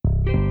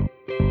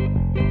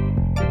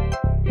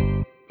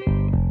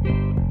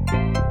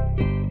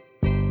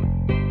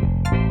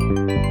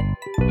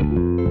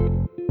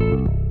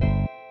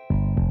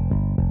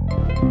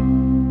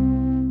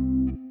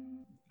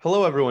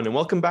Hello, everyone, and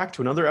welcome back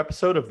to another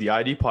episode of the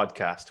ID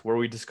Podcast, where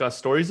we discuss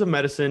stories of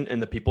medicine and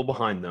the people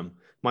behind them.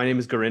 My name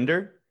is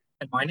Gurinder.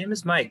 And my name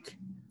is Mike.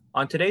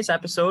 On today's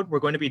episode, we're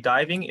going to be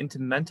diving into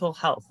mental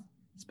health.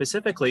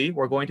 Specifically,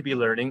 we're going to be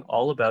learning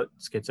all about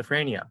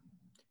schizophrenia.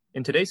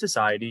 In today's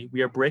society,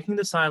 we are breaking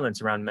the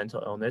silence around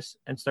mental illness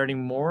and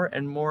starting more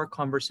and more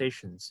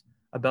conversations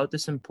about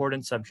this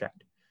important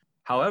subject.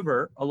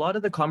 However, a lot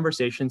of the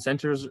conversation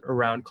centers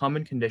around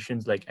common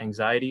conditions like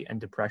anxiety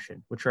and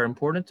depression, which are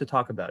important to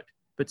talk about.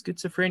 But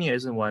schizophrenia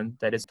isn't one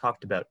that is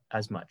talked about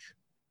as much.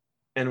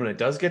 And when it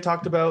does get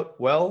talked about,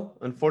 well,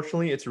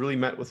 unfortunately, it's really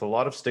met with a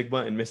lot of stigma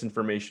and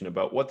misinformation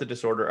about what the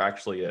disorder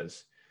actually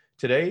is.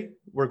 Today,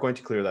 we're going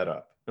to clear that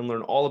up and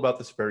learn all about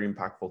this very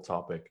impactful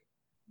topic.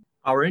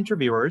 Our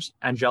interviewers,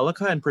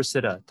 Angelica and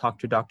Priscilla, talked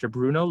to Dr.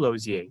 Bruno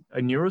Lozier, a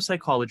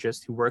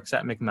neuropsychologist who works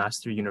at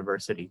McMaster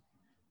University.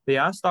 They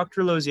asked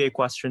Dr. Lozier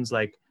questions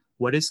like,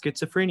 what is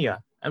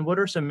schizophrenia, and what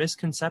are some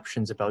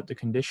misconceptions about the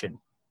condition?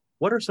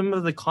 What are some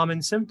of the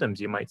common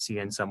symptoms you might see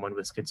in someone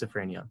with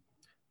schizophrenia?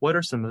 What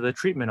are some of the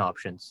treatment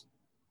options?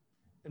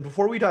 And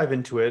before we dive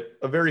into it,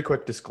 a very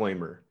quick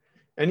disclaimer.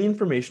 Any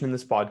information in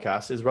this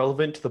podcast is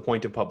relevant to the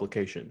point of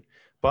publication,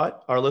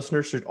 but our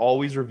listeners should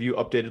always review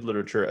updated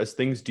literature as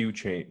things do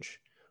change.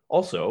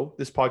 Also,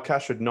 this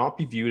podcast should not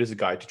be viewed as a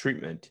guide to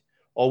treatment.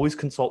 Always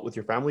consult with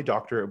your family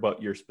doctor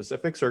about your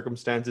specific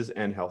circumstances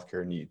and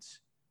healthcare needs.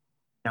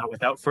 Now,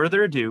 without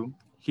further ado,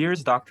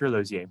 here's Dr.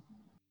 Lozier.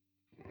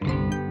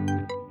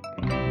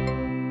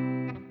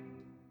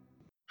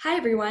 Hi,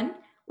 everyone.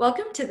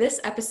 Welcome to this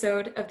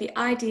episode of the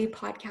ID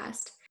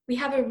Podcast. We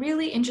have a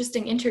really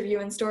interesting interview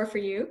in store for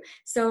you,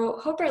 so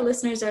hope our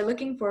listeners are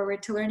looking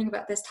forward to learning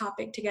about this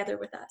topic together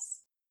with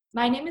us.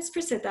 My name is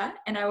Priscilla,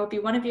 and I will be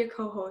one of your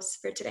co-hosts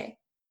for today.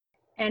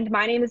 And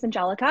my name is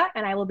Angelica,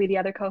 and I will be the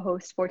other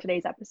co-host for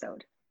today's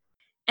episode.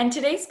 And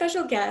today's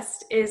special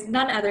guest is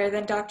none other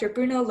than Dr.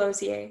 Bruno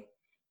Lozier.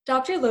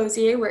 Dr.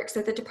 Lozier works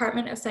at the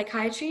Department of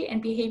Psychiatry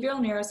and Behavioral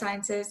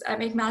Neurosciences at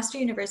McMaster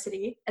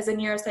University as a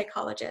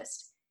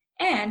neuropsychologist.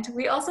 And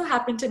we also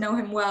happen to know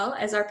him well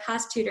as our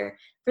past tutor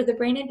for the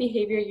Brain and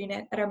Behavior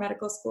Unit at our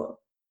medical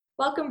school.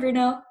 Welcome,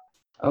 Bruno.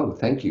 Oh,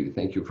 thank you.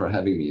 Thank you for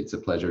having me. It's a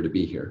pleasure to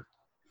be here.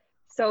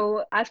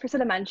 So as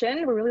Priscilla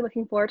mentioned, we're really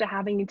looking forward to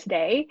having you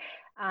today.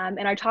 And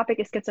our topic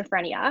is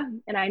schizophrenia.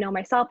 And I know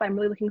myself, I'm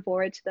really looking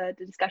forward to the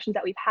discussions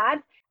that we've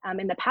had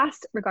in the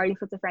past regarding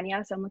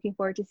schizophrenia. So I'm looking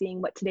forward to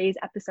seeing what today's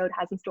episode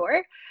has in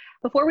store.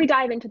 Before we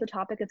dive into the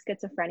topic of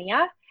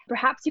schizophrenia,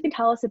 perhaps you can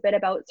tell us a bit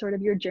about sort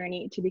of your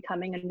journey to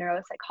becoming a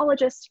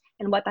neuropsychologist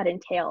and what that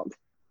entailed.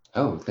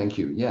 Oh, thank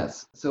you.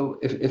 Yes. So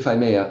if I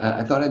may,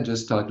 I thought I'd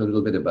just talk a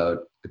little bit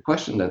about the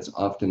question that's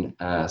often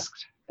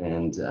asked,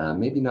 and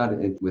maybe not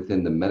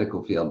within the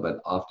medical field, but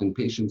often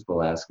patients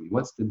will ask me,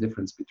 what's the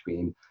difference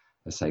between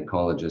a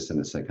psychologist and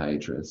a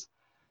psychiatrist?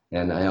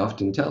 And I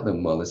often tell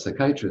them, well, a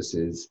psychiatrist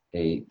is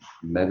a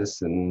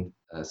medicine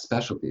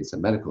specialty, it's a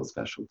medical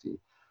specialty.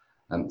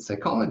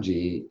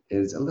 Psychology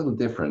is a little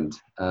different.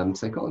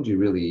 Psychology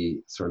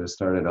really sort of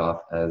started off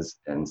as,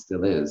 and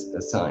still is,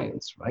 a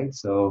science, right?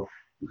 So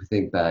if we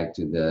think back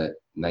to the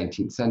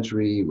 19th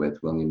century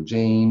with William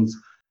James,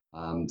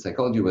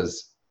 psychology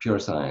was pure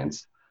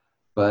science.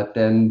 But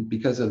then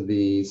because of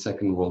the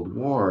Second World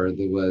War,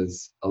 there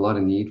was a lot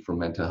of need for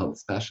mental health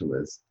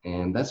specialists.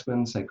 And that's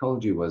when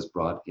psychology was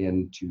brought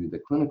into the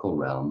clinical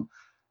realm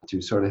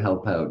to sort of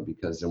help out,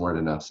 because there weren't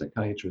enough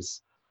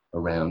psychiatrists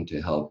around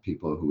to help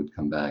people who would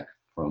come back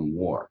from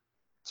war.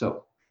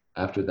 So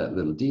after that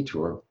little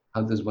detour,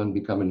 how does one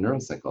become a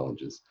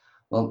neuropsychologist?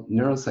 Well,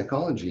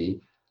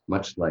 neuropsychology,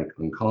 much like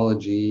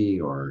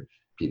oncology or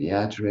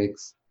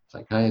pediatrics,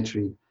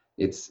 psychiatry,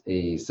 it's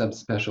a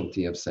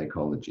subspecialty of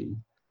psychology.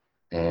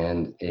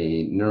 And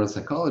a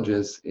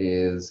neuropsychologist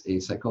is a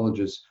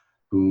psychologist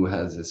who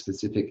has a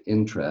specific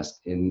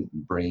interest in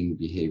brain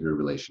behavior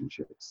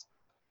relationships.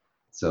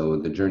 So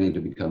the journey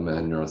to become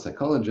a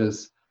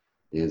neuropsychologist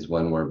is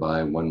one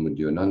whereby one would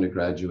do an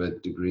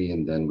undergraduate degree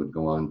and then would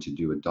go on to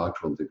do a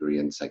doctoral degree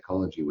in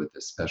psychology with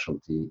a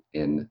specialty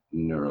in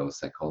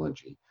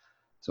neuropsychology.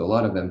 So a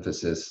lot of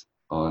emphasis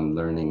on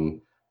learning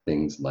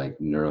things like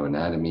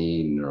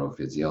neuroanatomy,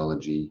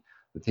 neurophysiology,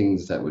 the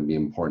things that would be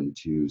important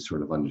to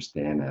sort of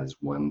understand as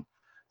one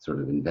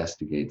sort of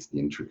investigates the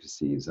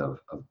intricacies of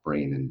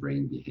brain and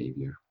brain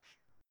behavior.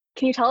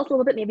 Can you tell us a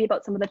little bit maybe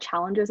about some of the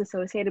challenges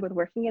associated with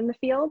working in the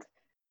field?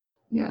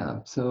 Yeah,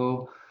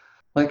 so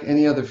like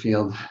any other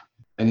field,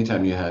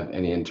 anytime you have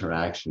any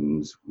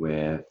interactions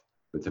with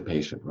the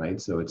patient, right?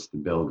 So it's to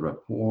build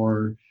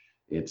rapport,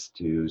 it's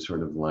to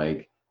sort of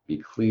like be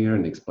clear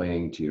and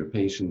explaining to your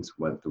patients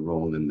what the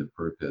role and the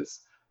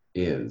purpose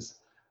is.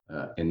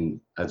 And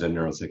as a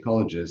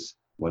neuropsychologist,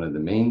 one of the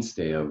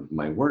mainstay of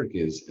my work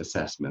is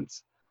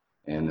assessments,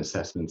 and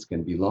assessments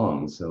can be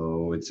long.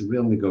 So it's a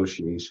real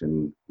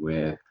negotiation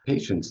with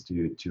patients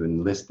to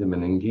enlist them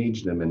and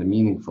engage them in a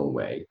meaningful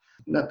way.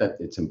 Not that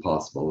it's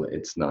impossible,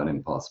 it's not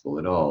impossible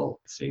at all.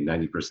 Say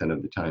 90%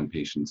 of the time,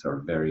 patients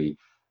are very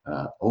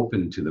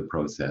open to the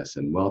process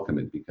and welcome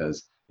it,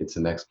 because it's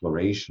an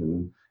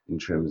exploration in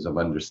terms of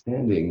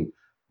understanding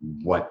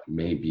what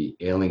may be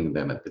ailing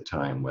them at the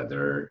time,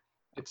 whether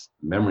it's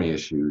memory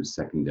issues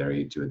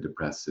secondary to a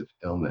depressive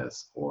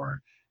illness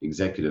or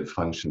executive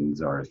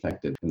functions are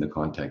affected in the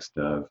context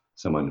of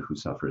someone who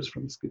suffers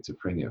from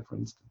schizophrenia, for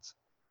instance.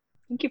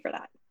 Thank you for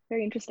that.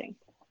 Very interesting.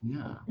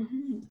 Yeah.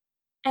 Mm-hmm.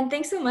 And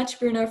thanks so much,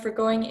 Bruno, for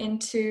going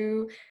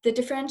into the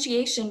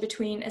differentiation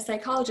between a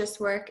psychologist's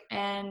work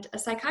and a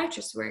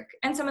psychiatrist's work,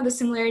 and some of the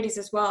similarities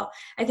as well.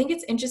 I think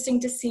it's interesting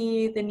to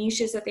see the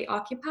niches that they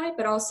occupy,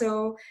 but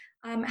also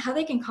how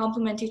they can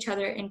complement each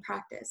other in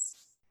practice.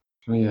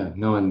 Oh yeah,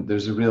 no, and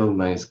there's a real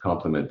nice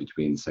complement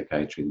between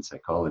psychiatry and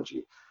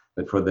psychology.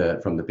 But from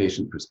the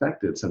patient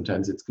perspective,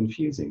 sometimes it's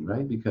confusing,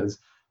 right? Because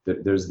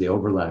there's the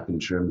overlap in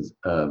terms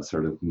of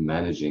sort of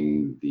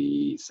managing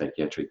the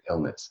psychiatric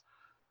illness.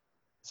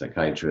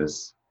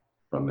 Psychiatrists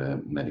from a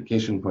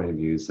medication point of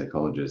view,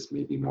 psychologists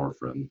maybe more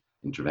from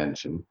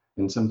intervention.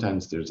 And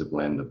sometimes there's a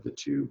blend of the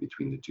two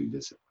between the two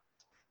disciplines.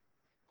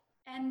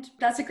 And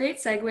that's a great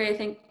segue, I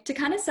think, to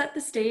kind of set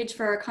the stage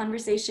for our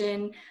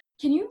conversation.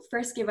 Can you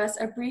first give us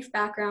a brief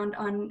background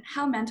on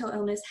how mental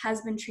illness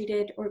has been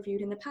treated or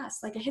viewed in the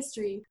past, like a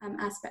history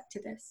aspect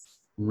to this?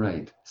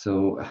 Right.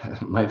 So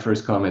my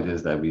first comment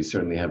is that we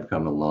certainly have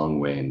come a long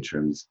way in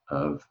terms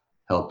of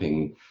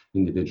helping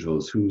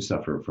individuals who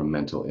suffer from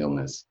mental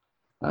illness.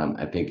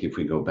 I think if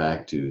we go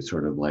back to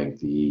sort of like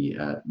the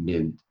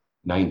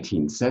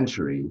mid-19th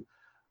century,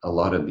 a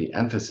lot of the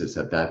emphasis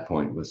at that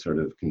point was sort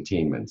of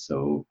containment.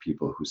 So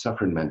people who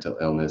suffered mental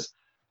illness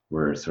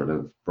were sort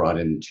of brought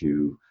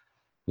into,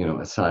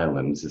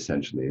 asylums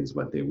essentially is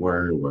what they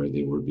were, where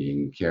they were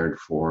being cared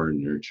for,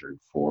 nurtured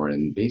for,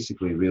 and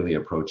basically really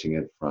approaching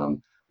it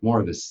from more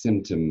of a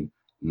symptom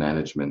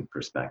management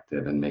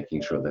perspective and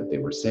making sure that they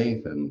were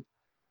safe, and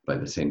by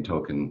the same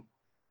token,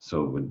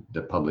 so would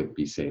the public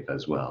be safe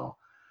as well.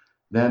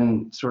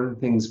 Then sort of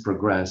things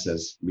progress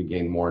as we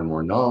gain more and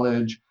more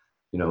knowledge.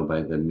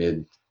 By the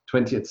mid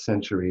 20th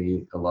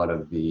century, a lot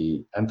of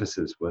the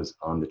emphasis was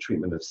on the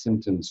treatment of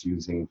symptoms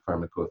using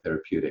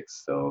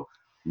pharmacotherapeutics, so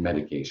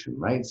medication,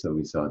 right? So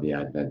we saw the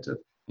advent of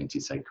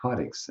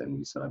antipsychotics, and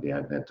we saw the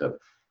advent of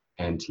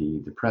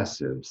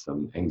antidepressives,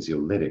 some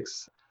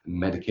anxiolytics,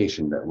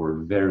 medication that were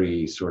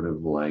very sort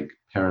of like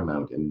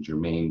paramount and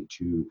germane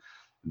to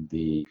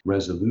the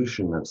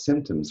resolution of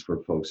symptoms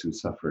for folks who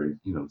suffered,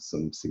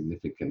 some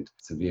significant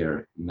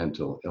severe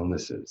mental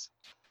illnesses.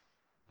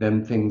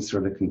 Then things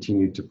sort of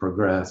continued to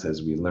progress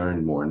as we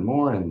learned more and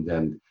more. And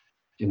then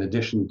in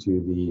addition to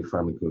the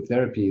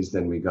pharmacotherapies,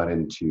 then we got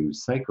into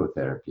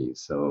psychotherapy.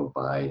 So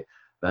by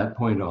that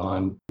point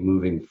on,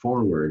 moving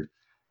forward,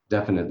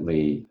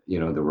 definitely,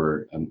 there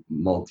were a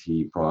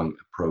multi-pronged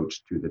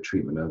approach to the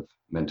treatment of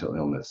mental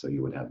illness. So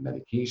you would have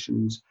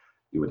medications,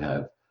 you would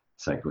have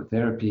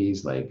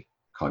psychotherapies like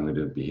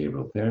cognitive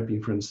behavioral therapy,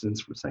 for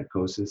instance, for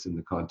psychosis in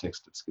the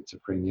context of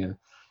schizophrenia.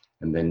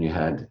 And then you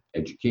had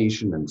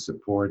education and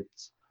support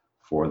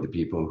for the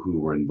people who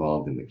were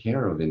involved in the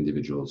care of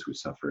individuals who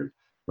suffered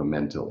from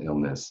mental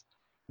illness.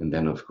 And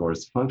then, of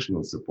course,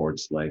 functional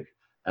supports like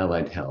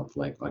allied health,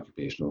 like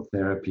occupational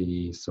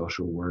therapy,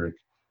 social work,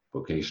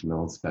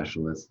 vocational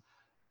specialists,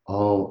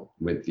 all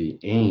with the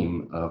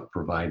aim of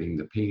providing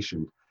the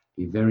patient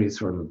a very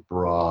sort of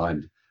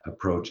broad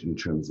approach in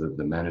terms of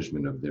the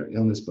management of their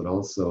illness, but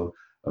also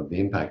of the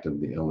impact of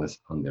the illness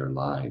on their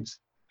lives,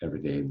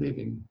 everyday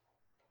living.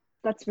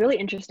 That's really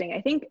interesting.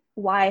 I think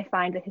why I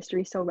find the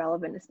history so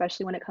relevant,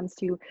 especially when it comes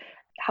to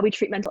how we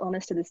treat mental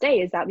illness to this day,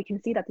 is that we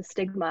can see that the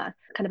stigma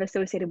kind of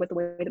associated with the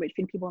way that we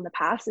treat people in the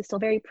past is still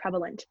very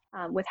prevalent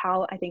with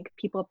how I think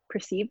people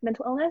perceive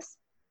mental illness,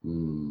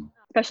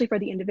 especially for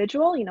the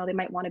individual. They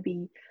might want to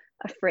be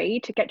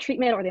afraid to get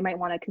treatment, or they might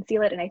want to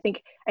conceal it. And I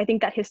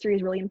think that history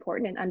is really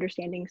important in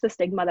understanding the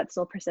stigma that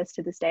still persists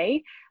to this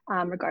day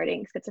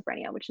regarding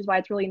schizophrenia, which is why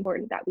it's really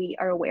important that we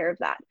are aware of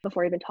that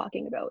before even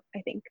talking about, I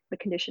think, the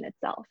condition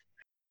itself.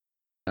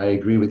 I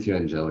agree with you,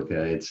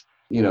 Angelica. It's,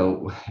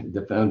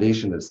 the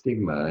foundation of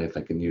stigma, if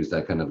I can use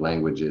that kind of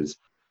language, is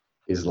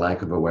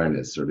lack of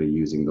awareness, sort of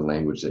using the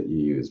language that you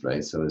use,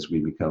 right? So as we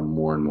become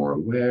more and more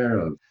aware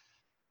of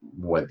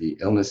what the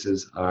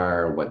illnesses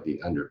are, what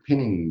the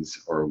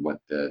underpinnings, or what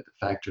the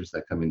factors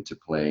that come into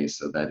play,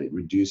 so that it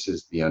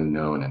reduces the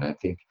unknown. And I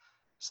think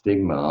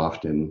stigma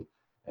often,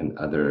 and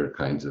other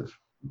kinds of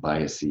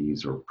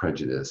biases or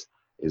prejudice,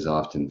 is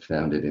often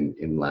founded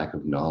in lack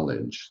of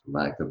knowledge,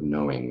 lack of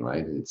knowing,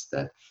 right? It's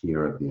that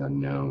fear of the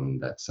unknown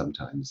that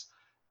sometimes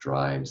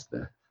drives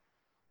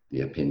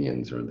the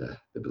opinions or the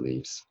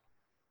beliefs.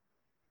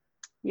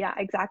 Yeah,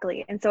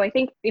 exactly. And so I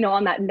think,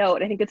 on that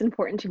note, I think it's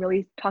important to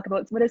really talk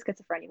about what is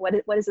schizophrenia?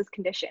 What is this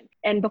condition?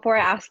 And before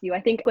I ask you,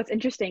 I think what's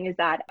interesting is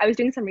that I was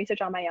doing some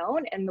research on my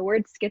own, and the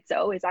word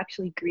schizo is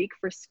actually Greek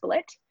for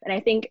split. And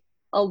I think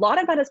a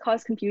lot of that has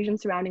caused confusion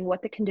surrounding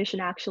what the condition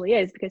actually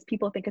is, because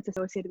people think it's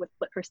associated with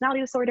split personality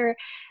disorder.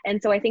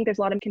 And so I think there's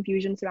a lot of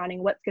confusion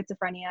surrounding what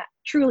schizophrenia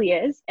truly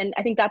is. And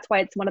I think that's why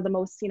it's one of the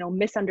most,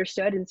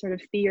 misunderstood and sort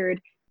of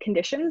feared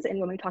conditions. And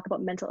when we talk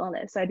about mental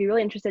illness, so I'd be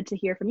really interested to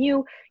hear from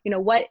you,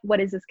 what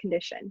is this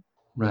condition?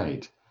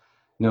 Right.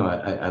 No,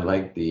 I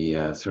like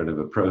the sort of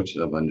approach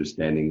of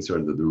understanding sort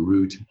of the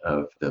root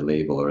of the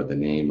label or the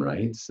name,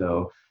 right?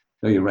 So,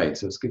 no, you're right.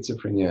 So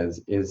schizophrenia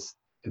is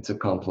it's a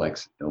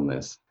complex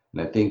illness.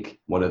 And I think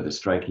one of the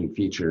striking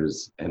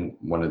features and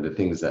one of the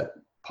things that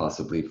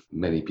possibly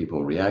many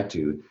people react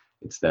to,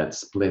 it's that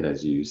split,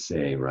 as you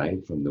say,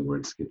 right, from the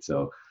word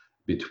schizo,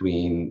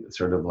 between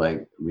sort of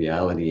like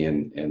reality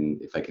and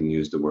if I can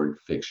use the word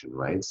fiction,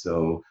 right?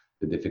 So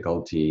the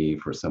difficulty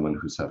for someone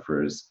who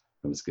suffers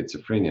from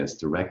schizophrenia is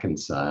to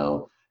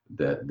reconcile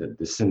the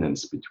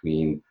dissonance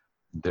between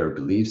their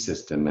belief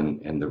system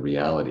and the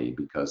reality,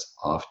 because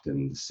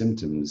often the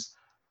symptoms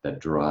that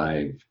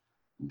drive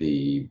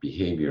the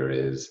behavior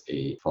is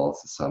a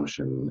false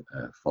assumption,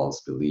 a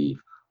false belief,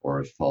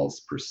 or a false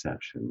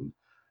perception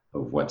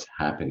of what's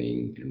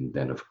happening. And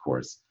then, of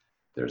course,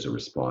 there's a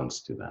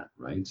response to that,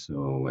 right?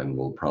 So, and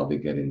we'll probably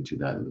get into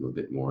that a little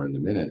bit more in a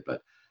minute,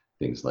 but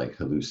things like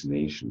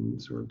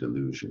hallucinations or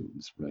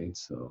delusions, right?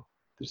 So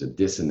there's a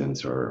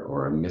dissonance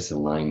or a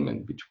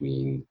misalignment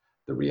between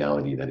the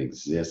reality that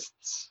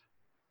exists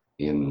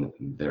in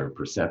their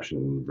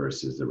perception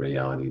versus the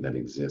reality that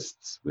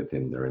exists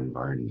within their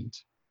environment.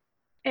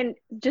 And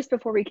just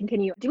before we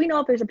continue, do we know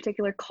if there's a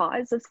particular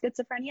cause of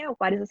schizophrenia?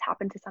 Why does this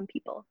happen to some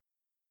people?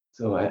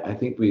 So I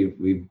think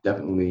we've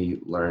definitely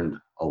learned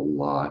a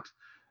lot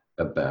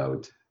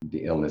about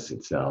the illness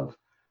itself.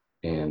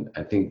 And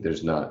I think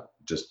there's not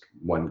just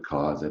one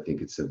cause. I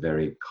think it's a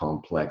very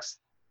complex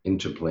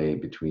interplay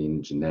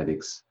between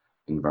genetics,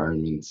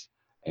 environments,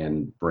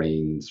 and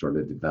brain sort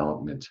of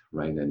development,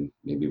 right? And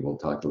maybe we'll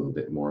talk a little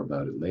bit more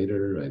about it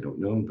later. I don't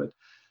know, but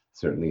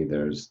certainly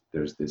there's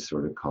this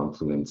sort of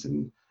confluence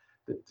and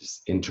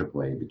this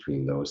interplay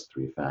between those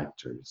three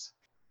factors.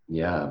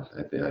 Yeah,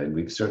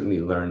 we've certainly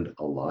learned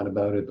a lot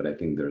about it, but I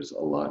think there's a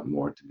lot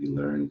more to be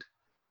learned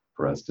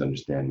for us to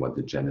understand what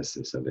the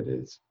genesis of it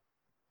is.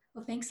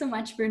 Well, thanks so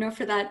much, Bruno,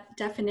 for that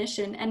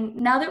definition. And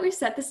now that we've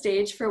set the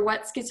stage for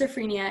what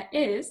schizophrenia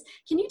is,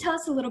 can you tell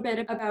us a little bit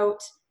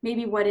about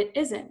maybe what it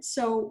isn't?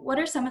 So what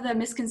are some of the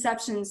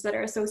misconceptions that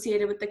are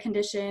associated with the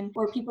condition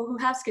or people who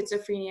have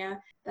schizophrenia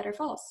that are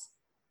false?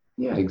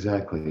 Yeah,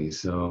 exactly.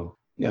 So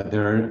yeah,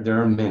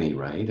 there are many,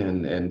 right?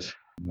 And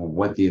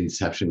what the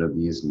inception of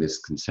these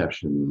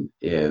misconceptions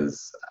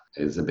is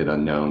a bit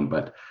unknown,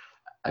 but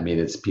I mean,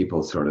 it's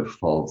people's sort of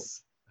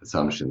false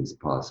assumptions,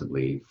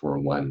 possibly. For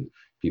one,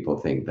 people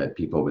think that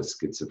people with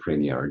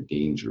schizophrenia are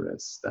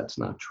dangerous. That's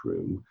not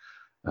true.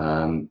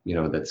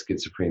 That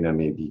schizophrenia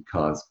may be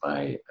caused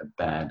by a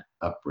bad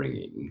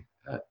upbringing.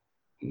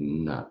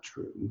 Not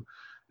true.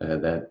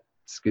 That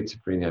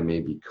schizophrenia may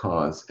be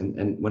caused,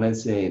 and when I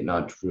say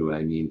not true,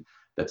 I mean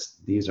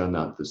these are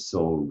not the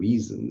sole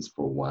reasons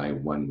for why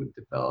one would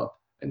develop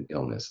an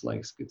illness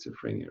like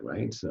schizophrenia,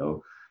 right?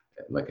 So,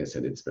 like I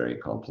said, it's very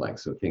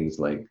complex. So things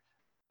like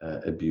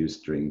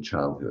abuse during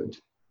childhood,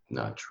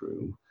 not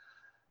true.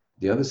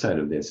 The other side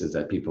of this is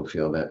that people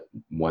feel that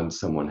once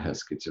someone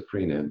has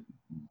schizophrenia,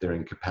 they're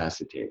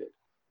incapacitated.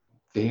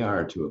 They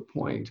are to a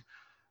point,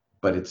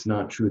 but it's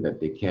not true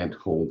that they can't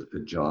hold a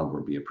job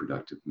or be a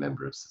productive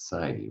member of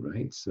society,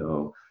 right?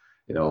 So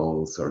it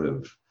all sort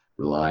of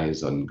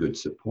relies on good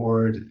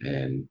support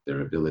and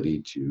their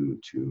ability to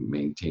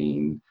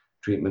maintain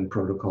treatment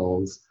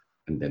protocols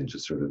and then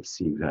just sort of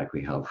see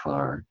exactly how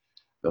far.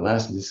 The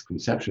last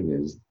misconception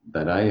is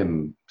that I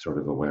am sort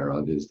of aware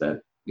of is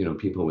that,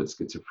 people with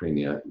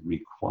schizophrenia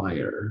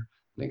require,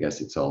 and I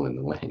guess it's all in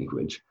the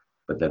language,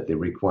 but that they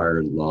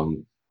require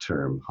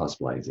long-term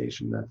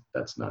hospitalization.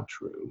 That's not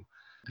true.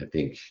 I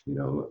think,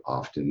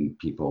 often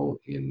people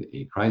in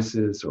a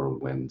crisis or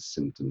when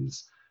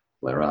symptoms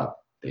flare up,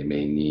 they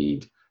may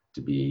need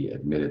to be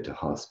admitted to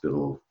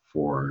hospital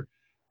for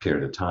a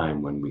period of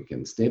time when we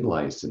can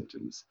stabilize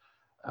symptoms,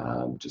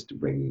 just to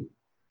bring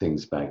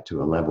things back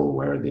to a level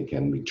where they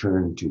can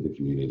return to the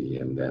community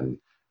and then,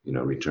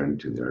 return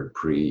to their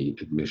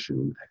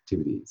pre-admission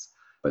activities.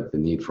 But the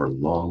need for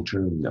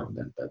long-term, no,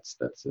 that's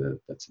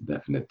a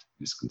definite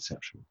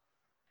misconception.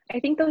 I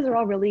think those are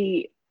all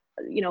really,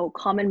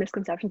 common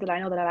misconceptions that I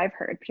know that I've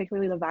heard,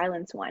 particularly the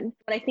violence one.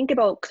 But I think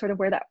about sort of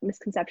where that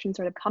misconception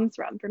sort of comes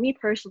from. For me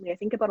personally, I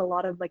think about a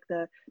lot of like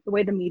the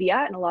way the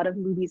media and a lot of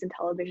movies and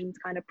televisions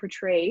kind of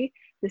portray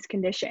this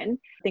condition.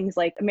 Things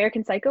like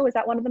American Psycho, is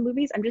that one of the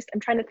movies? I'm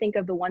trying to think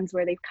of the ones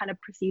where they've kind of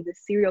perceived the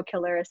serial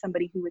killer as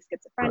somebody who was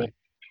schizophrenic. Right.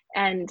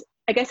 And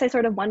I guess I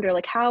sort of wonder,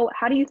 like, how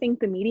do you think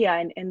the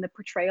media and the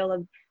portrayal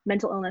of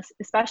mental illness,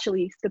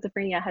 especially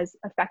schizophrenia, has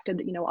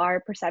affected, our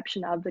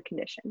perception of the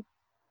condition?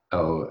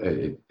 Oh,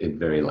 it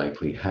very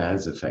likely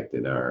has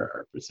affected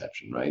our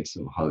perception, right?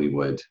 So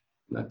Hollywood,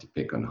 not to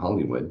pick on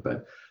Hollywood,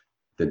 but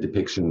the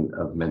depiction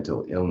of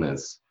mental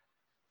illness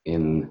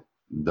in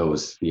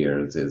those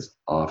spheres is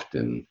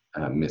often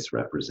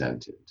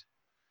misrepresented,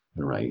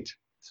 right?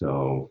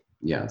 So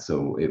yeah,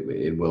 so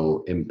it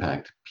will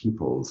impact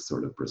people's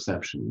sort of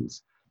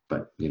perceptions,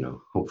 but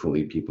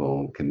hopefully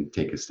people can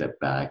take a step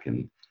back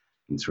and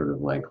sort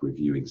of like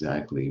review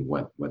exactly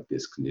what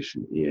this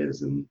condition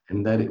is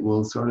and that it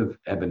will sort of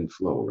ebb and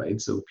flow,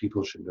 right? So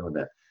people should know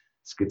that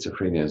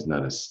schizophrenia is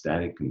not a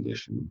static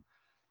condition.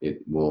 it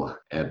will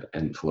ebb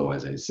and flow,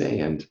 as I say.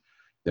 And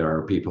there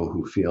are people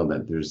who feel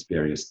that there's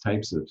various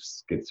types of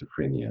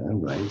schizophrenia,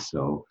 right?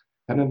 So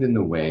kind of in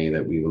the way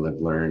that we will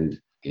have learned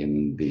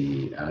in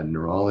the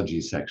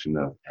neurology section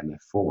of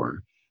MF4,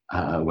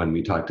 when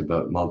we talked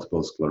about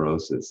multiple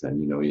sclerosis,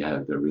 and you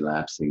have the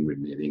relapsing,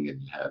 remitting,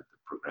 and you have the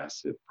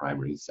progressive,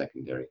 primary,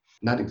 secondary.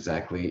 Not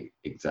exactly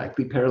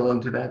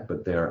parallel to that,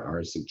 but there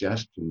are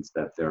suggestions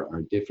that there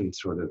are different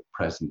sort of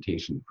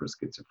presentation for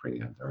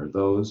schizophrenia. There are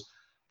those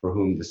for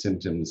whom the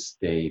symptoms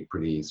stay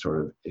pretty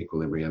sort of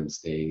equilibrium,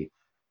 stay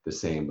the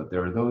same, but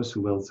there are those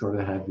who will sort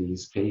of have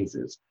these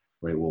phases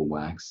where it will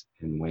wax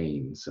and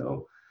wane.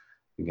 So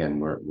again,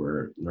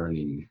 we're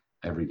learning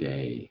every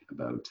day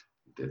about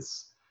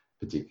this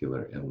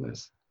particular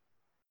illness.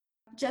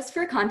 Just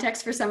for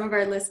context for some of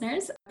our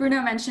listeners,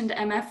 Bruno mentioned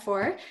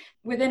MF4.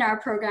 Within our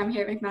program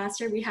here at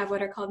McMaster, we have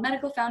what are called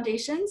medical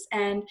foundations.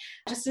 And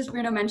just as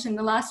Bruno mentioned,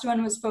 the last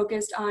one was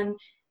focused on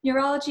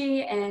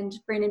neurology and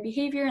brain and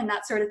behavior and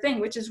that sort of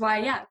thing, which is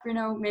why,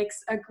 Bruno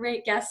makes a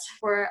great guest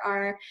for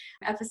our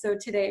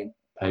episode today.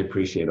 I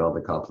appreciate all the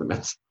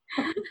compliments.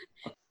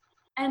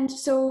 And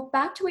so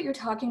back to what you're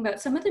talking about,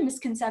 some of the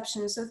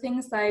misconceptions, so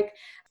things like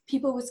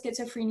people with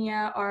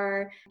schizophrenia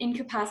are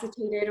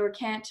incapacitated or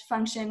can't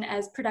function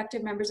as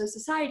productive members of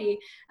society,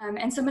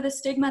 and some of the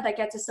stigma that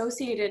gets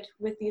associated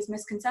with these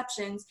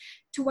misconceptions.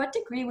 To what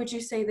degree would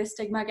you say the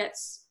stigma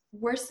gets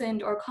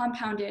worsened or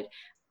compounded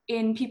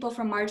in people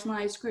from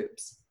marginalized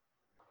groups?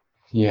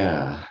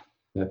 Yeah,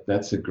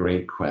 that's a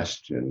great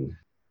question.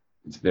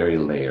 It's very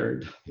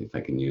layered, if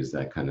I can use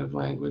that kind of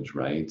language,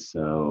 right?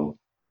 So,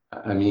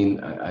 I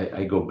mean,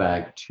 I go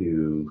back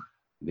to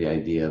the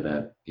idea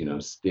that,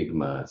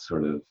 stigma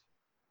sort of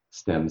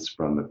stems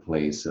from a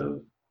place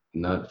of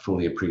not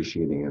fully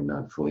appreciating and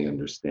not fully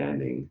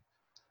understanding.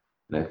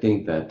 And I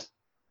think that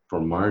for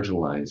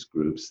marginalized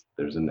groups,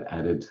 there's an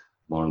added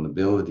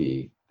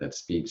vulnerability that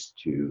speaks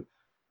to,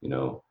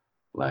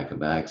 lack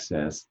of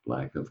access,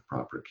 lack of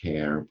proper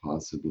care,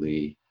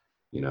 possibly,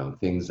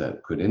 things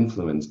that could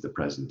influence the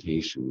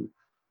presentation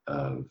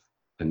of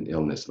an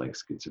illness like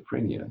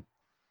schizophrenia.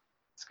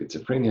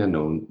 Schizophrenia,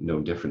 no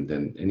different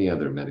than any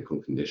other medical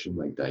condition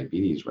like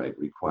diabetes, right,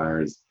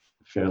 requires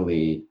a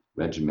fairly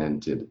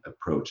regimented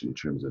approach in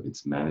terms of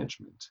its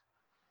management.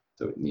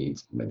 So it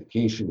needs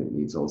medication, it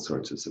needs all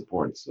sorts of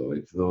support. So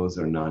if those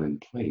are not in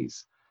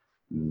place,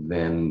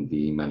 then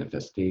the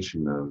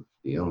manifestation of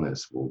the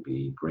illness will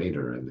be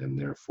greater and then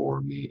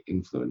therefore may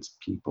influence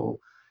people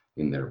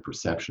in their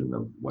perception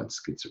of what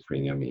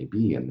schizophrenia may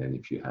be. And then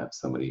if you have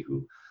somebody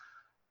who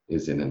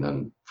is in an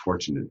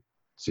unfortunate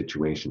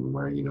situation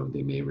where,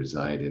 they may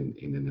reside in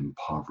an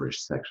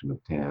impoverished section of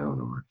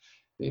town, or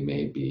they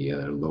may be a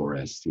lower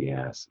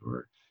SCS,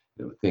 or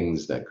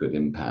things that could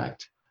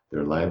impact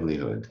their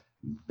livelihood,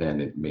 then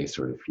it may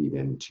sort of feed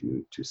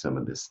into some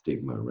of the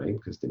stigma, right?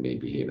 Because they may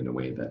behave in a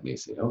way that may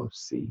say, oh,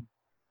 see,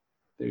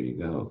 there you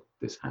go,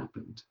 this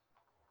happened.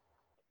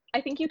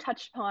 I think you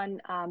touched upon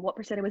what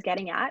Priscilla was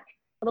getting at.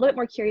 A little bit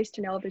more curious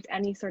to know if there's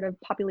any sort of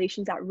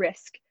populations at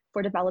risk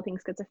for developing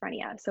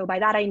schizophrenia. So by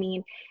that, I mean,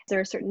 is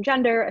there a certain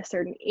gender, a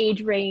certain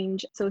age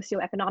range,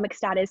 socioeconomic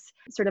status,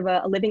 sort of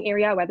a living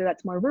area, whether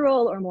that's more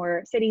rural or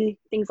more city,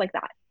 things like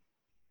that?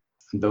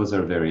 Those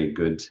are very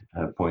good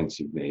points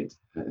you've made,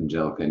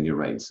 Angelica, and you're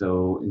right.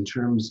 So in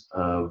terms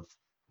of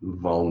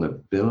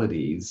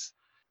vulnerabilities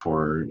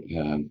for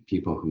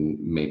people who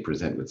may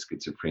present with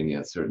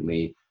schizophrenia,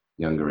 certainly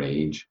younger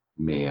age,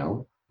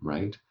 male,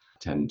 right,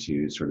 tend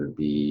to sort of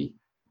be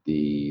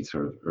the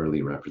sort of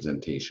early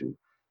representation.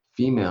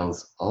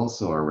 Females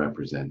also are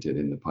represented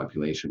in the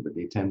population, but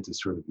they tend to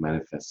sort of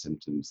manifest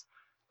symptoms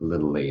a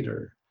little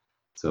later.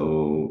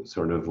 So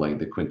sort of like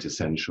the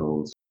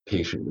quintessential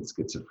patient with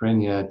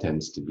schizophrenia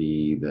tends to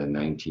be the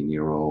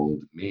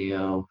 19-year-old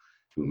male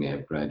who may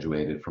have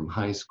graduated from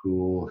high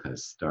school,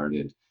 has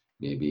started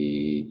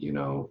maybe,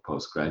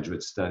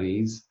 postgraduate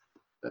studies.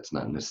 That's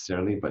not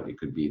necessarily, but it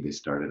could be they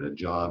started a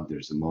job,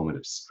 there's a moment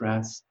of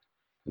stress,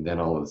 and then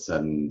all of a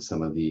sudden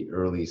some of the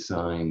early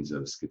signs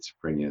of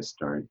schizophrenia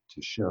start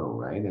to show,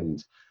 right?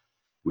 And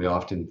we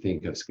often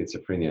think of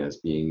schizophrenia as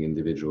being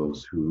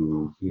individuals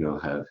who,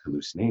 have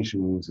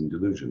hallucinations and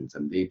delusions,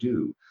 and they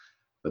do.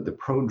 But the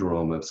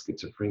prodrome of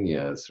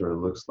schizophrenia sort of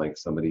looks like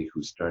somebody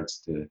who starts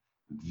to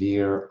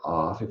veer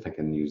off, if I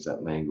can use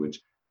that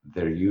language,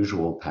 their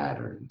usual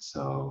pattern.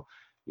 So,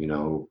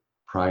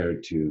 prior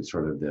to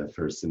sort of the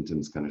first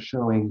symptoms kind of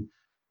showing,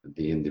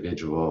 the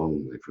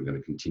individual, if we're going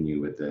to continue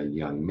with the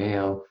young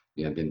male,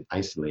 they have been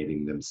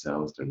isolating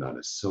themselves. They're not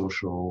as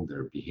social.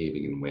 They're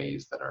behaving in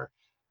ways that are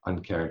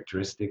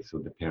uncharacteristic. So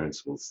the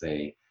parents will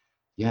say,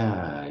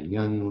 yeah,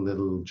 young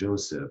little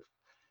Joseph,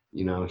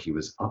 he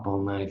was up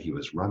all night, he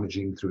was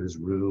rummaging through his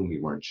room, we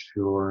weren't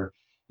sure,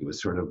 he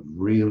was sort of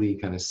really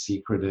kind of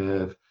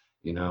secretive,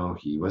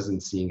 he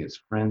wasn't seeing his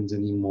friends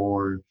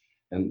anymore.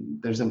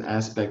 And there's an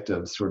aspect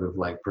of sort of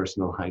like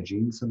personal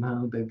hygiene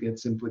somehow that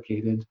gets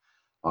implicated.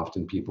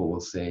 Often people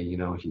will say,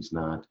 he's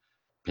not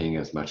paying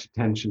as much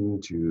attention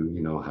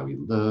to, how he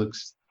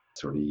looks.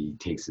 sort of he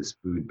takes his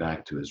food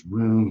back to his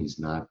room. He's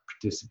not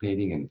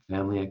participating in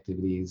family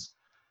activities.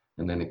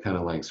 And then it kind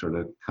of like sort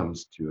of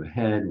comes to a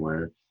head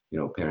where,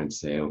 parents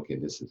say, okay,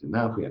 this is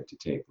enough. We have to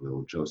take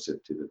little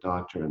Joseph to the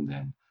doctor. And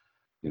then,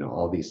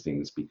 all these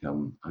things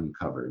become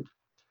uncovered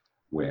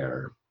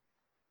where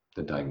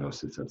the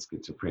diagnosis of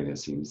schizophrenia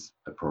seems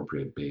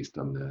appropriate based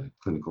on the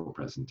clinical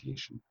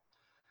presentation.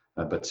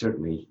 But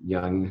certainly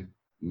young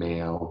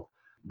male,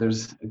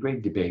 there's a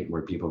great debate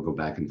where people go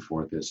back and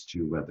forth as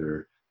to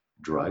whether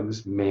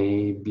drugs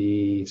may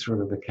be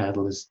sort of a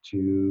catalyst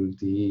to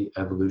the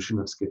evolution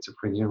of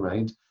schizophrenia,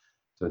 right?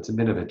 So it's a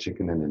bit of a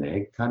chicken and an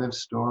egg kind of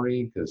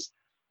story, because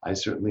I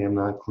certainly am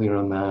not clear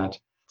on that.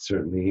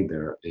 Certainly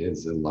there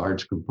is a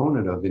large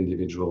component of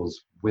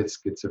individuals with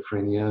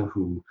schizophrenia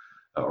who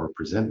or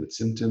present with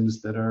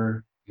symptoms that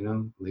are,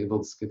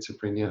 labeled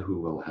schizophrenia,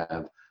 who will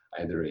have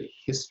either a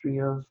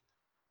history of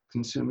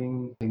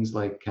consuming things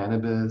like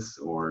cannabis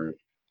or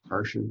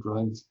harsher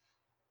drugs,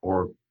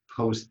 or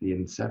post the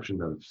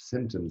inception of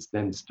symptoms,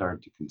 then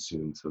start to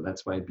consume. So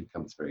that's why it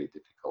becomes very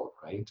difficult,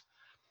 right?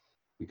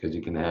 Because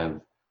you can have,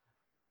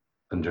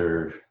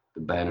 under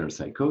the banner of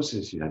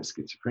psychosis, you have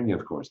schizophrenia,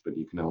 of course, but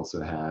you can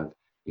also have,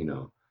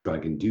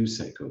 drug-induced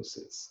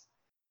psychosis.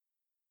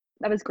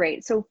 That was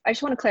great. So I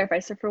just want to clarify.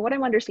 So for what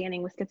I'm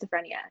understanding with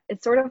schizophrenia,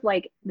 it's sort of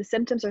like the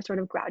symptoms are sort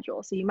of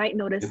gradual. So you might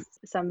notice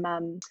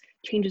some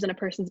changes in a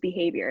person's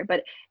behavior,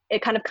 but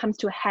it kind of comes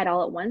to a head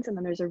all at once. And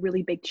then there's a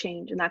really big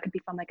change. And that could be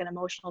from like an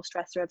emotional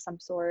stressor of some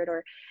sort,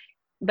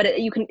 but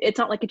it's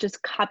not like it just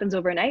happens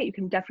overnight. You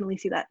can definitely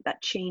see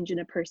that change in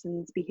a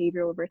person's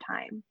behavior over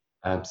time.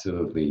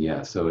 Absolutely,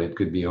 yeah. So it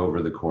could be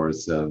over the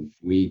course of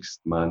weeks,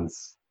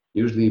 months.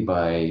 Usually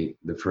by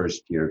the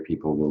first year,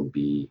 people will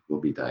be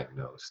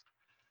diagnosed.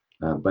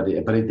 But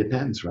it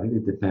depends, right?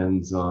 It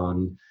depends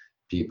on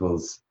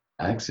people's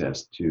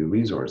access to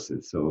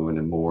resources. So in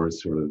a more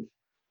sort of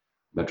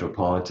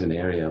metropolitan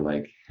area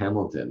like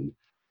Hamilton,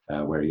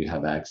 where you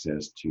have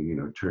access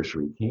to,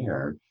 tertiary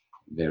care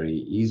very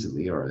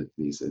easily, or at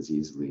least as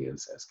easily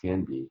as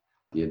can be,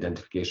 the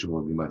identification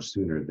will be much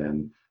sooner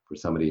than for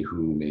somebody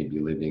who may be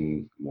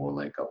living more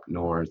like up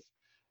north,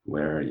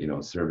 where,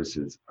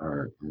 services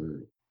are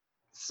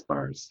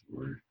sparse.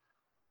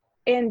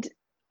 And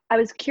I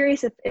was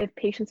curious if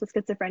patients with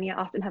schizophrenia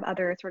often have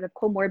other sort of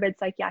comorbid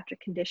psychiatric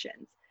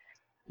conditions.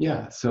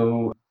 Yeah,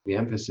 so the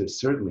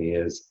emphasis certainly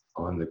is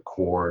on the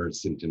core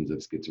symptoms of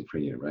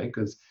schizophrenia, right?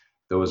 Because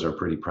those are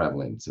pretty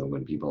prevalent. So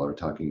when people are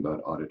talking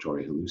about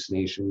auditory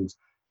hallucinations,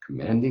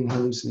 commanding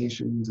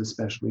hallucinations,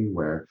 especially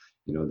where,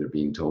 they're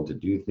being told to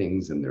do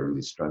things and they're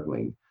really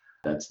struggling,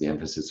 that's the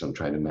emphasis on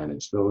trying to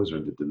manage those,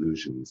 or the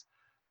delusions.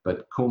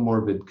 But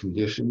comorbid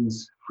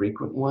conditions,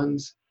 frequent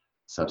ones,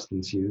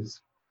 substance use,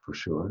 for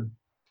sure.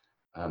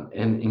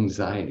 And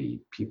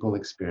anxiety. People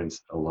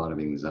experience a lot of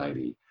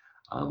anxiety.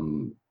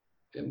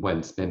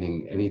 When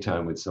spending any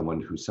time with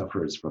someone who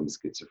suffers from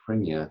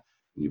schizophrenia,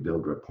 you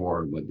build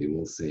rapport, what they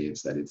will say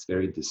is that it's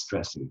very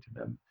distressing to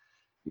them,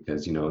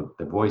 because,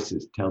 the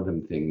voices tell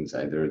them things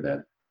either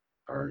that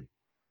are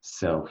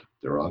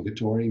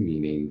self-derogatory,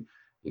 meaning,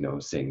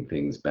 saying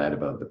things bad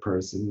about the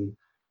person,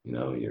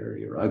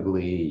 you're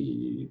ugly,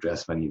 you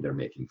dress funny, they're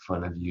making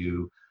fun of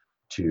you,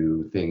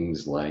 to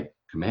things like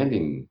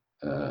commanding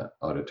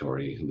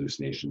auditory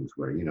hallucinations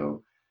where,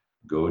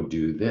 go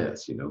do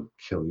this,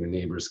 kill your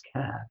neighbor's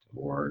cat,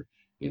 or,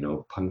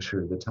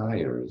 puncture the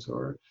tires,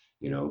 or,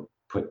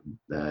 put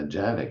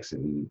Javix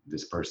in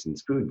this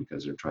person's food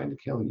because they're trying to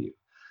kill you.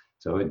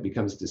 So it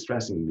becomes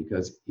distressing,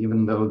 because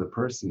even though the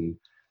person,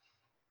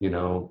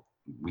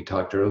 we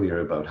talked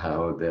earlier about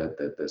how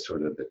the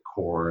sort of the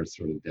core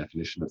sort of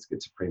definition of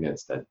schizophrenia,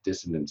 it's that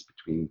dissonance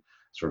between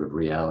sort of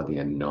reality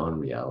and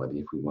non-reality,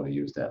 if we want to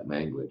use that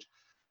language.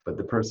 But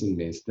the person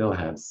may still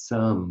have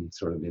some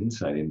sort of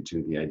insight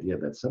into the idea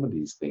that some of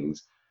these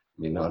things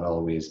may not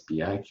always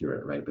be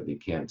accurate, right? But they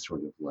can't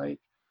sort of like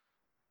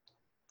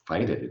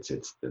fight it.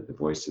 It's the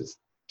voices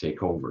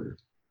take over.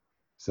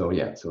 So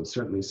yeah, so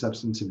certainly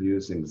substance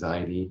abuse,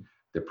 anxiety,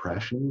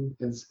 depression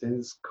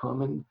is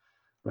common,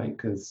 right?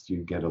 Because you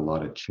get a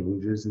lot of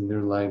changes in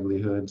their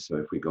livelihood. So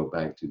if we go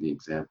back to the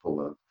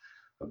example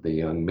of the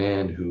young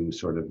man who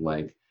sort of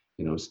like,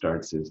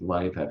 starts his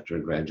life after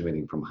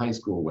graduating from high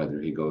school, whether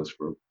he goes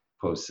for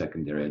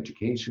post-secondary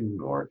education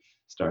or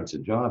starts a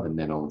job, and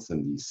then all of a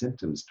sudden these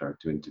symptoms start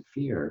to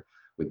interfere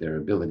with their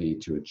ability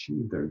to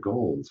achieve their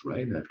goals,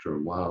 right? After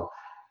a while,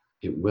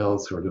 it will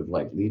sort of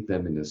like leave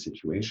them in a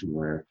situation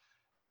where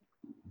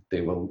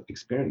they will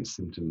experience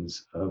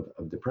symptoms of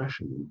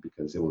depression,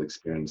 because they will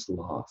experience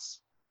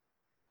loss.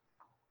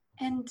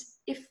 And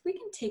if we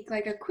can take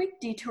like a quick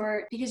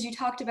detour, because you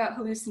talked about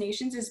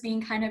hallucinations as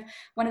being kind of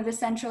one of the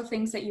central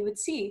things that you would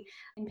see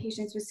in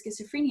patients with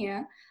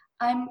schizophrenia,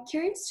 I'm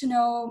curious to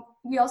know,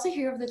 we also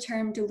hear of the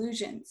term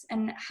delusions,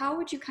 and how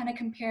would you kind of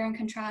compare and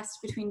contrast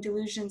between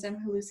delusions and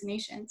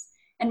hallucinations,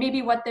 and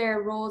maybe what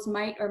their roles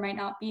might or might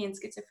not be in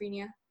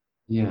schizophrenia?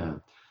 Yeah,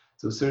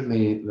 so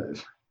certainly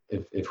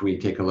if we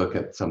take a look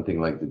at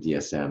something like the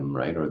DSM,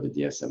 right, or the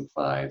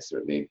DSM-5,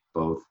 certainly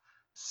both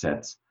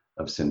sets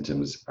of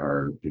symptoms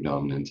are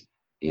predominant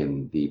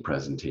in the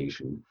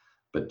presentation.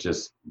 But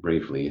just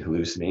briefly,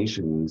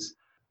 hallucinations,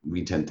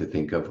 we tend to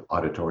think of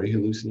auditory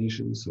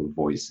hallucinations, so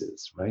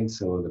voices, right?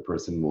 So the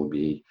person will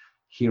be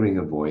hearing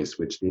a voice,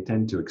 which they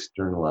tend to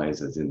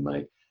externalize as in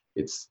like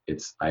it's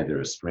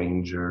either a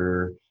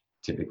stranger,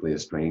 typically a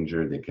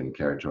stranger. They can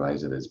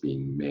characterize it as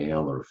being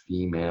male or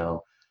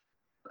female.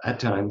 At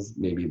times,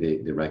 maybe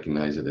they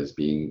recognize it as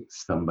being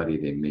somebody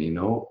they may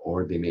know,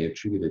 or they may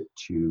attribute it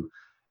to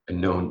a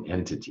known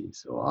entity.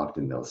 So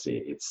often they'll say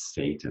it's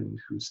Satan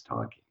who's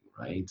talking,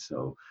 right?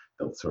 So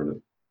they'll sort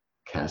of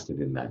cast it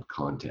in that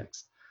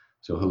context.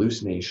 So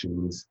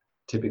hallucinations,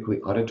 typically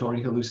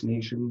auditory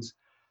hallucinations,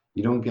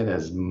 you don't get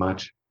as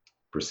much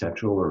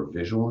perceptual or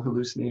visual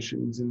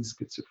hallucinations in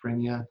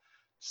schizophrenia,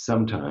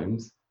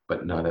 sometimes,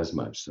 but not as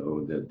much.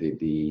 So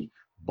the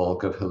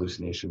bulk of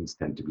hallucinations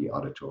tend to be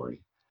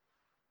auditory.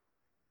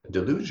 A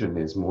delusion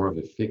is more of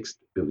a fixed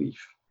belief.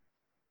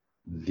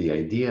 The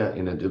idea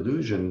in a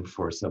delusion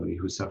for somebody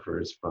who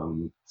suffers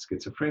from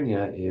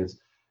schizophrenia is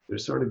they're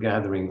sort of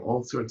gathering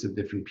all sorts of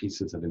different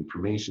pieces of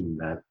information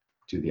that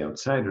to the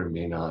outsider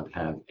may not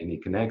have any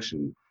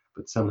connection,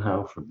 but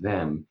somehow for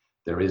them,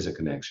 there is a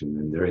connection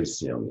and there is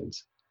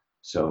salience.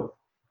 So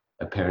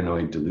a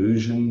paranoid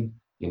delusion,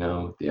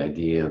 the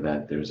idea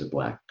that there's a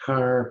black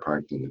car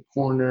parked in the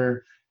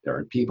corner, there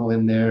are people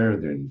in there,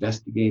 they're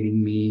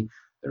investigating me,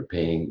 they're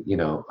paying,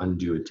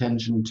 undue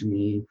attention to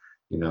me,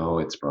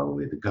 it's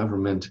probably the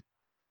government,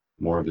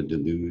 more of a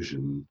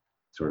delusion,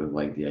 sort of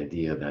like the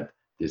idea that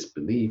this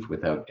belief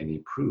without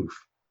any proof,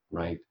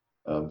 right,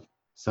 of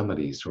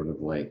somebody sort of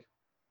like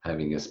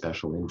having a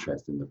special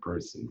interest in the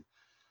person.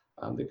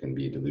 There can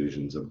be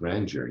delusions of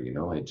grandeur.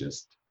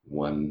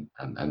 I'm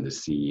the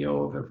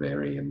CEO of a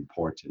very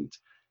important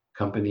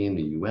company in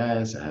the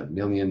US. I have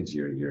millions.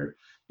 You're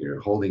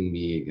holding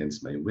me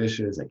against my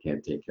wishes. I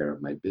can't take care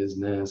of my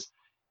business.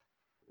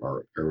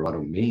 Or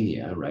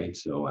erotomania, right?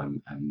 So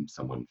I'm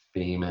someone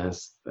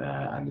famous,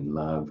 I'm in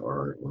love,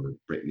 or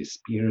Britney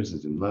Spears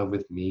is in love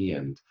with me,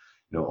 and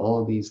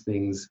all of these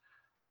things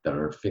that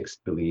are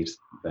fixed beliefs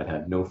that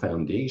have no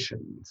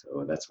foundation.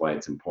 So that's why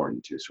it's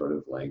important to sort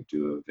of like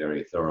do a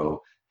very thorough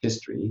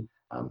history.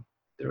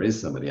 There is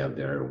somebody out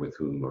there with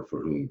whom or for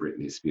whom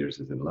Britney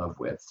Spears is in love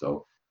with.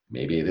 So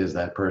maybe it is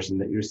that person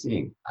that you're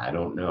seeing. I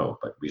don't know,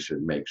 but we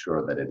should make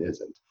sure that it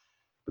isn't.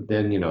 But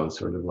then,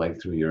 sort of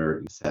like through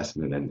your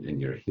assessment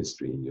and your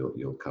history,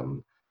 you'll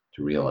come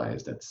to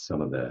realize that some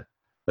of the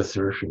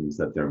assertions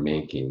that they're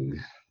making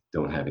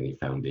don't have any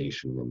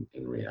foundation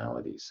in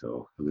reality.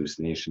 So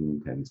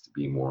hallucination tends to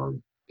be more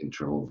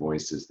internal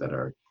voices that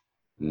are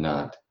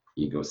not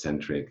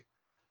egocentric,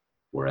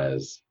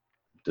 whereas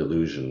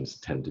delusions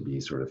tend to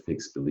be sort of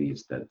fixed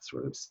beliefs that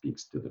sort of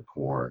speaks to the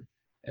core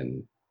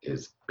and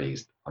is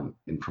based on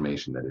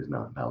information that is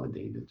not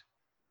validated.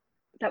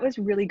 That was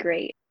really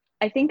great.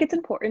 I think it's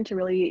important to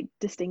really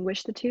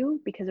distinguish the two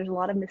because there's a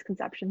lot of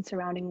misconceptions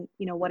surrounding,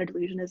 what a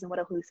delusion is and what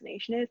a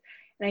hallucination is.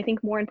 And I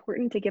think more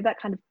important to give that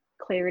kind of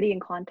clarity and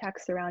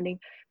context surrounding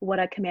what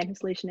a command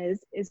hallucination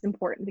is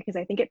important because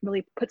I think it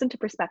really puts into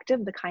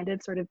perspective the kind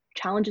of sort of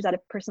challenges that a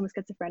person with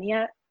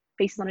schizophrenia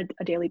faces on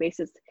a daily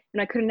basis.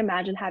 And I couldn't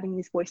imagine having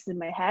these voices in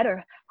my head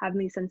or having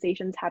these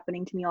sensations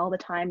happening to me all the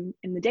time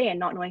in the day and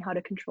not knowing how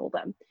to control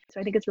them. So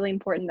I think it's really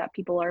important that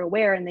people are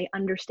aware and they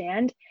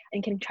understand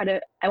and can try to,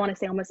 I want to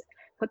say almost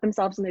put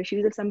themselves in their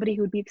shoes of somebody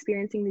who would be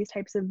experiencing these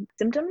types of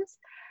symptoms.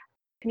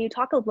 Can you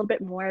talk a little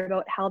bit more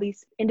about how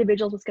these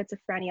individuals with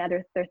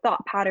schizophrenia, their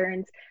thought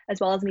patterns, as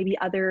well as maybe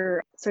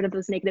other sort of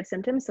those negative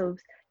symptoms? So,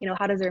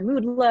 how does their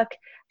mood look?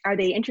 Are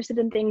they interested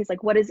in things?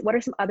 Like what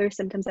are some other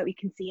symptoms that we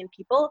can see in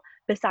people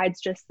besides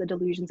just the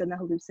delusions and the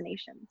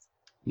hallucinations?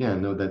 Yeah,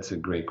 no, that's a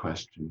great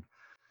question.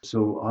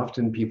 So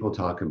often people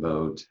talk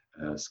about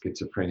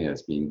schizophrenia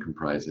as being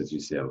comprised, as you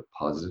say, of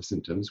positive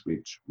symptoms,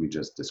 which we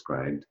just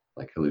described,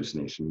 like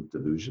hallucinations,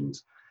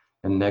 delusions,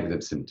 and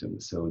negative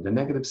symptoms. So the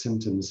negative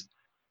symptoms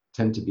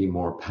tend to be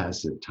more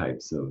passive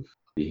types of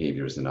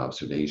behaviors and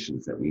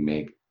observations that we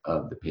make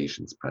of the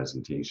patient's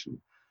presentation.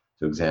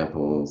 So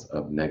examples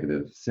of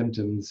negative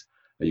symptoms,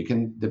 you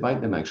can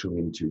divide them actually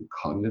into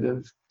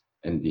cognitive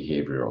and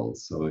behavioral.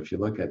 So if you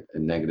look at a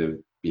negative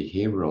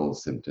behavioral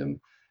symptom,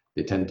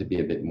 they tend to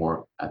be a bit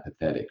more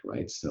apathetic,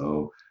 right?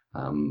 So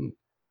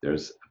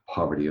there's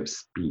poverty of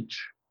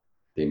speech.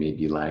 They may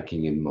be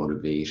lacking in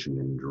motivation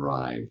and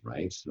drive,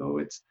 right?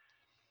 So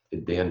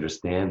they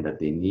understand that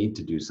they need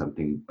to do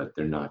something, but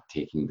they're not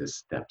taking the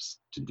steps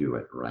to do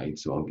it, right?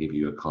 So I'll give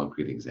you a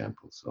concrete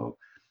example. So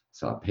I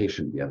saw a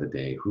patient the other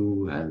day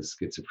who has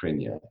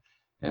schizophrenia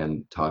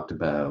and talked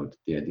about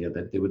the idea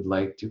that they would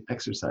like to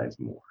exercise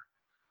more.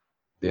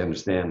 They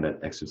understand that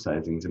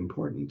exercising is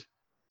important,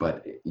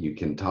 but you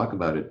can talk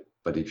about it,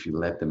 but if you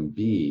let them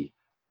be,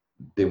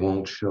 they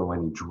won't show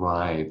any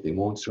drive. They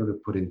won't sort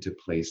of put into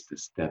place the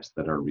steps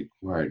that are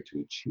required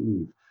to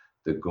achieve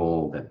the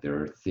goal that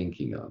they're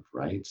thinking of,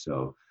 right?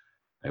 So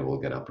I will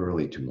get up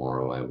early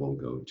tomorrow. I will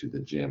go to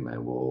the gym. I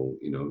will,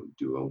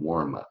 do a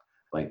warm up.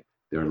 Like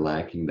they're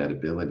lacking that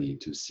ability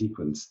to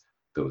sequence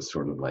those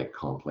sort of like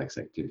complex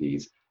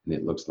activities and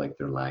it looks like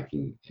they're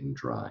lacking in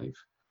drive.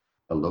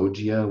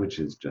 Alogia, which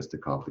is just a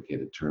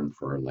complicated term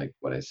for, like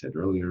what I said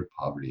earlier,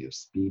 poverty of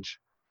speech.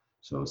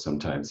 So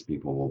sometimes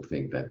people will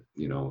think that,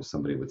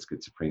 somebody with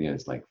schizophrenia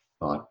is like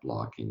thought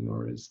blocking,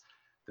 or is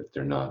that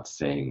they're not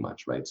saying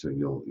much, right? So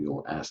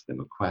you'll ask them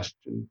a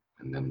question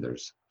and then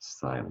there's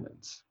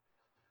silence,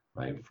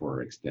 right,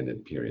 for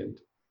extended period.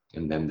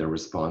 And then their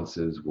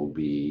responses will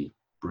be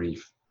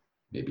brief,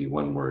 maybe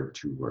one word,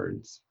 two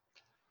words.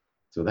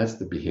 So that's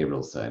the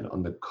behavioral side.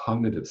 On the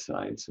cognitive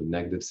side, so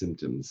negative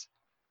symptoms,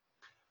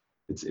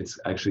 it's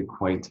actually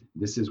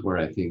this is where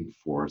I think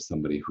for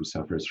somebody who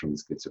suffers from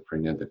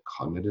schizophrenia, the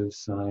cognitive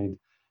side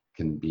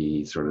can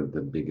be sort of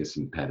the biggest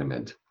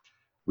impediment.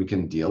 We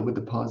can deal with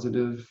the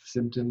positive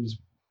symptoms,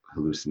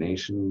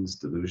 hallucinations,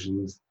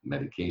 delusions,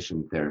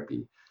 medication,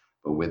 therapy,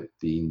 but with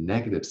the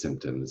negative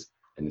symptoms,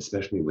 and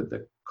especially with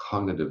the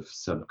cognitive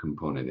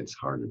subcomponent, it's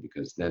harder,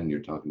 because then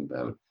you're talking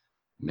about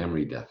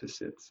memory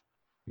deficits.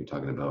 You're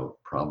talking about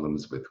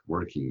problems with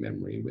working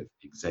memory, with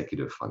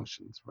executive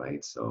functions,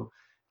 right? So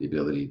the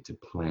ability to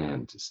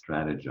plan, to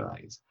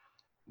strategize.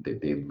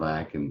 They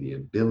lack in the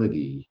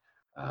ability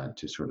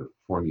to sort of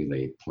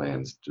formulate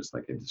plans, just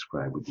like I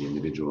described with the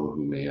individual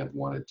who may have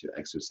wanted to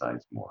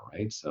exercise more,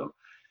 right? So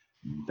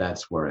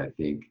that's where I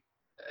think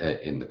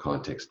in the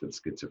context of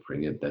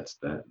schizophrenia, that's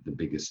the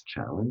biggest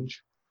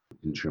challenge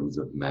in terms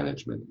of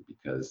management,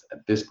 because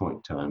at this point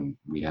in time,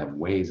 we have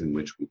ways in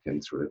which we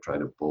can sort of try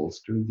to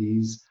bolster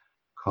these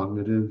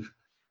cognitive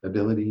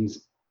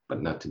abilities,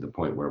 but not to the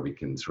point where we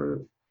can sort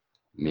of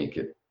make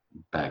it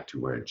back to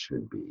where it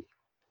should be.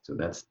 So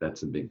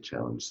that's a big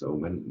challenge. So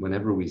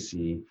whenever we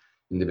see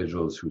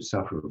individuals who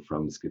suffer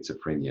from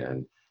schizophrenia,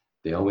 and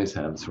they always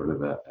have sort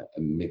of a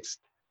mixed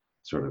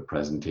sort of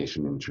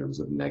presentation in terms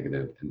of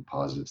negative and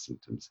positive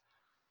symptoms.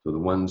 So the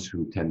ones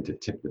who tend to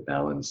tip the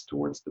balance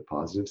towards the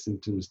positive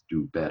symptoms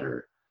do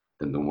better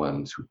than the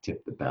ones who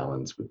tip the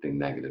balance with the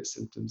negative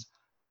symptoms.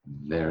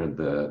 They're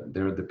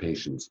the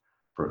patients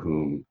for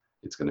whom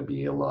it's going to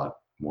be a lot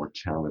more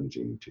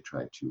challenging to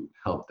try to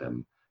help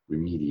them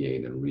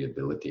remediate and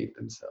rehabilitate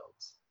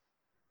themselves.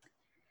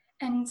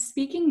 And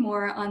speaking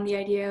more on the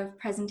idea of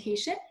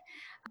presentation,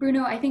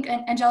 Bruno, I think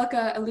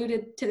Angelica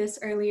alluded to this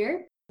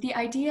earlier, the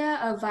idea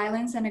of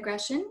violence and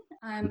aggression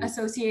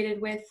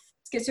associated with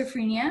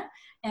schizophrenia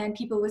and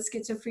people with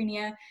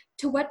schizophrenia,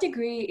 to what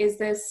degree is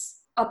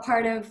this a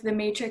part of the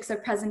matrix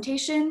of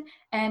presentation,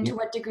 and to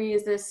what degree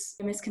is this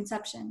a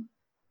misconception?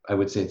 I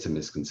would say it's a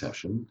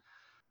misconception.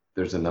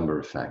 There's a number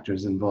of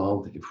factors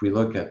involved. If we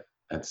look at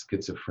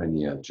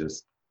schizophrenia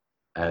just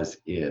as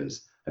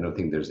is, I don't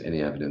think there's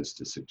any evidence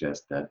to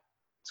suggest that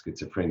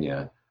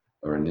schizophrenia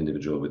or an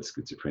individual with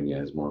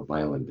schizophrenia is more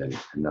violent than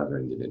another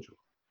individual.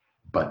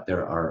 But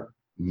there are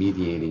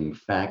mediating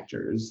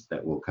factors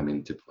that will come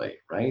into play,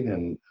 right?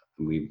 And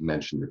we've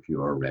mentioned a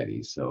few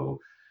already. So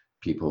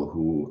people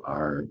who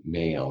are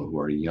male, who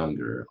are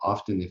younger,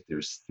 often if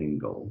they're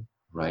single,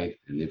 right?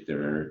 And if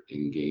they're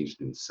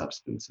engaged in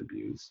substance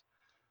abuse,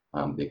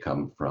 they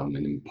come from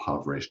an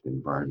impoverished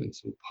environment,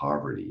 so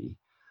poverty,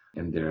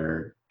 and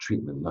they're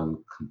treatment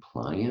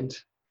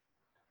non-compliant.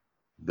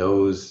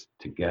 Those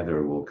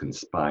together will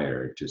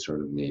conspire to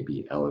sort of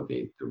maybe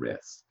elevate the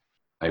risk.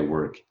 I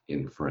work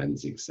in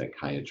forensic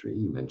psychiatry.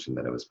 You mentioned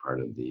that I was part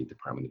of the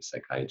Department of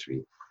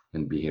Psychiatry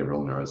and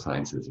Behavioral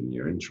Neurosciences in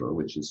your intro,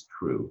 which is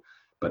true.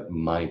 But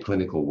my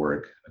clinical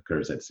work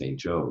occurs at St.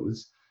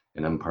 Joe's,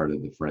 and I'm part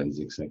of the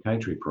forensic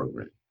psychiatry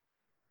program.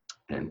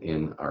 And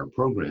in our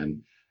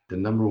program, the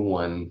number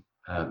one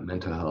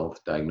mental health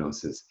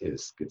diagnosis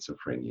is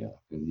schizophrenia.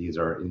 And these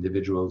are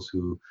individuals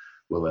who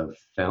will have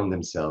found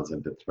themselves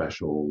at the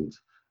threshold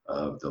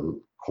of the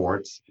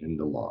courts and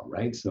the law,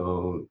 right?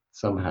 So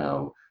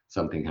somehow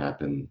something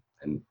happened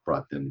and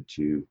brought them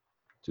to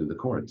the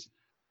courts.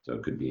 So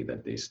it could be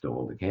that they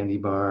stole the candy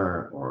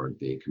bar, or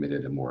they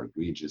committed a more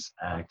egregious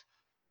act,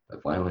 a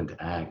violent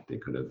act. They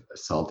could have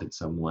assaulted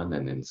someone,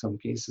 and in some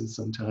cases,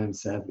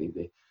 sometimes sadly,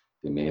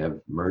 they may have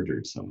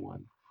murdered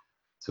someone.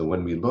 So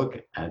when we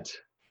look at,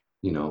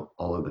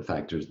 all of the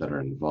factors that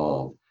are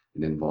involved,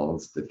 it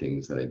involves the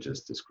things that I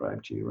just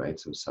described to you, right?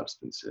 So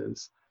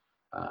substances,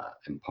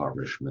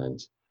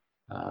 impoverishment,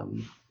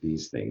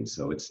 these things.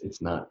 So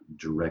it's not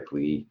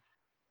directly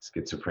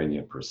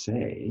schizophrenia per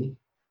se,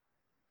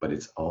 but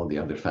it's all the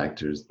other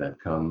factors that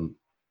come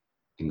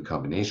in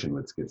combination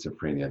with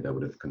schizophrenia that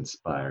would have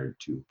conspired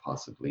to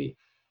possibly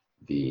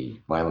the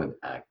violent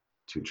act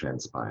to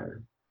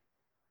transpire.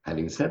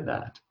 Having said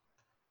that,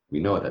 we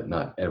know that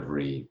not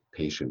every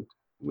patient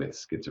with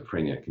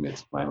schizophrenia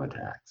commits violent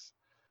acts.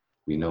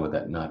 We know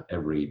that not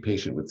every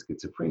patient with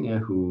schizophrenia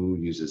who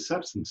uses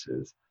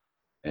substances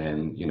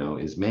and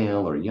is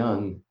male or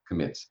young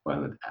commits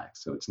violent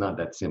acts. So it's not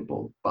that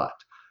simple, but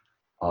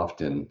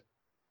often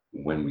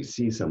when we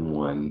see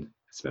someone,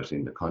 especially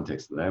in the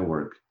context that I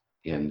work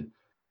in,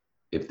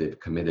 if they've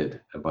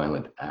committed a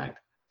violent act,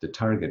 the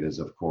target is,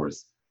 of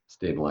course,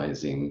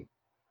 stabilizing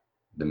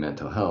the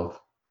mental health,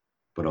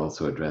 but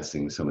also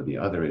addressing some of the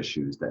other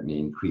issues that may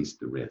increase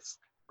the risk,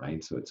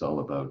 right? So it's all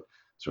about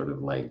sort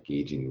of like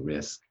gauging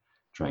risk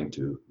trying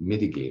to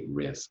mitigate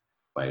risk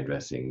by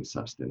addressing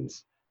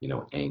substance,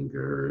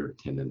 anger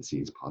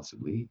tendencies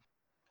possibly,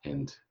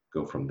 and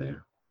go from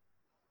there.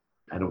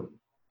 I don't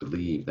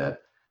believe that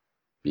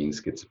being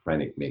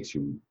schizophrenic makes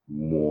you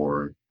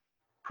more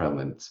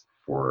prevalent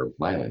for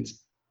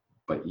violence.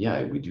 But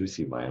yeah, we do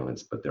see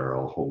violence, but there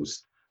are a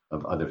host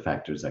of other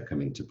factors that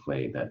come into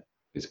play that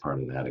is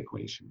part of that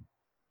equation.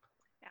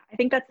 Yeah, I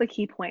think that's the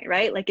key point,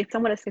 right? Like if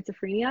someone has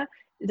schizophrenia,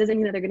 it doesn't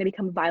mean that they're going to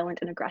become violent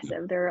and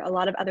aggressive. There are a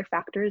lot of other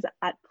factors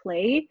at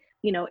play,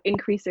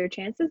 increase their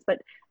chances. But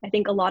I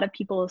think a lot of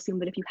people assume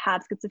that if you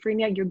have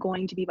schizophrenia, you're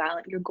going to be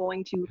violent. You're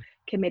going to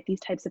commit these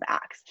types of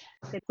acts.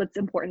 It's what's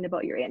important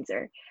about your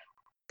answer.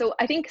 So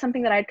I think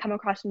something that I'd come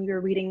across when we were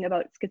reading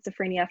about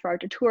schizophrenia for our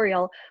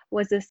tutorial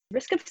was this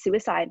risk of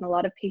suicide in a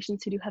lot of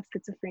patients who do have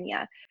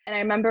schizophrenia. And I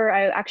remember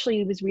I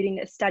actually was reading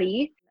a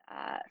study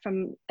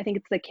from, I think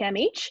it's the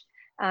CAMH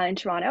in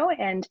Toronto,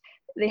 and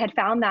they had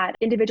found that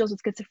individuals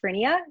with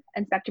schizophrenia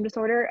and spectrum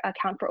disorder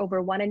account for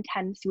over 1 in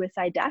 10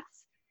 suicide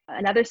deaths.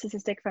 Another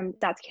statistic from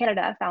Stats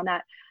Canada found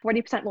that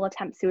 40% will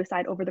attempt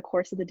suicide over the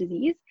course of the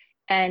disease,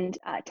 and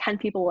 10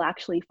 people will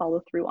actually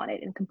follow through on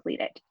it and complete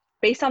it.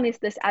 Based on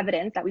this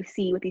evidence that we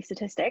see with these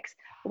statistics,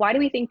 why do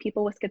we think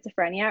people with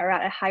schizophrenia are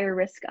at a higher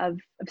risk of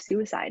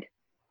suicide?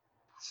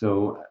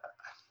 So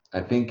I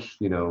think,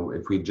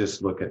 if we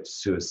just look at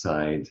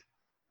suicide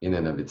in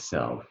and of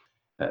itself,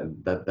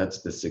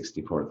 that's the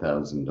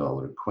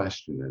 $64,000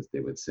 question, as they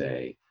would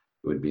say.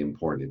 It would be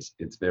important.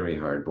 It's very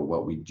hard, but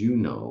what we do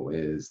know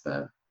is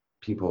that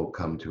people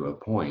come to a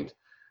point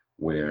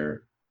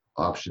where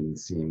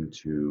options seem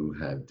to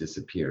have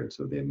disappeared.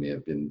 So they may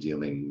have been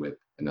dealing with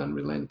an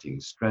unrelenting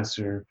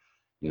stressor,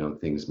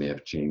 things may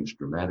have changed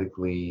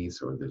dramatically,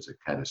 so there's a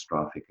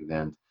catastrophic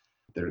event.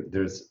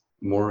 There's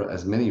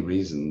as many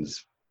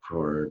reasons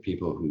for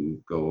people who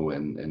go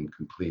and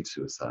complete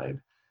suicide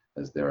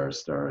as there are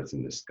stars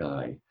in the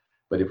sky.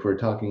 But if we're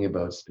talking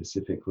about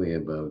specifically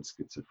about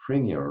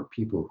schizophrenia or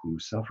people who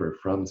suffer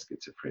from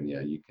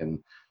schizophrenia, you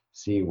can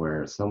see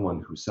where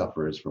someone who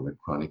suffers from a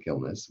chronic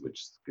illness,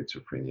 which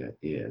schizophrenia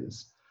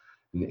is,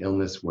 an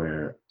illness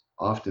where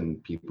often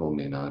people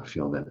may not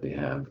feel that they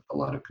have a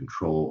lot of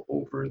control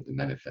over the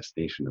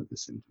manifestation of the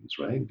symptoms,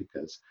 right?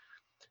 Because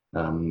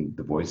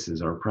the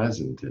voices are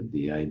present, and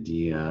the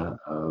idea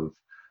of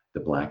the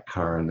black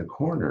car in the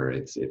corner,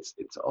 it's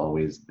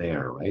always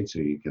there, right? So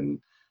you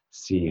can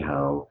see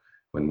how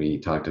when we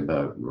talked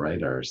about,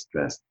 right, our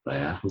stress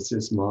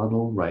diathesis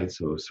model, right?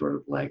 So sort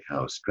of like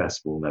how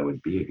stressful that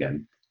would be,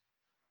 again,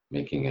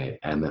 making a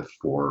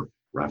MF4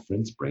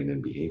 reference, brain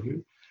and behavior.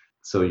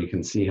 So you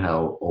can see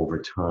how over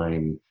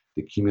time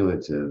the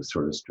cumulative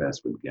sort of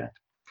stress would get.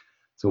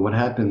 So what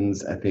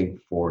happens, I think,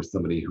 for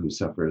somebody who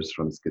suffers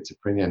from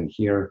schizophrenia, and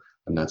here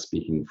I'm not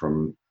speaking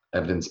from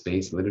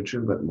evidence-based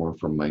literature, but more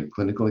from my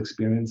clinical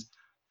experience,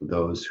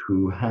 those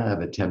who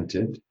have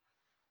attempted,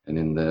 and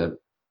in the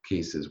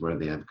cases where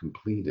they have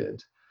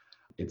completed,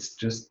 it's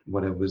just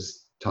what I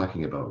was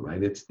talking about,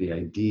 right? It's the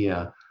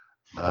idea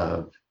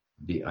of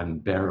the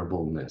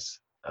unbearableness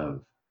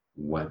of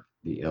what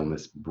the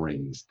illness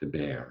brings to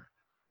bear,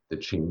 the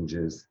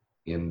changes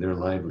in their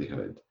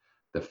livelihood,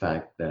 the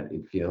fact that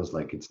it feels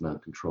like it's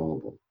not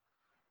controllable,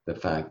 the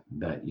fact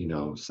that,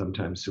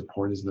 sometimes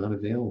support is not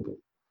available.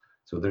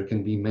 So there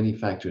can be many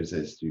factors,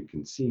 as you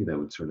can see, that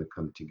would sort of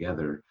come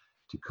together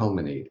to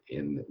culminate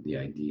in the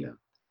idea.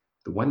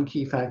 The one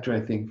key factor, I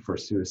think, for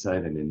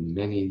suicide, and in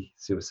many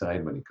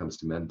suicide when it comes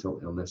to mental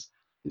illness,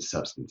 is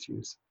substance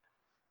use.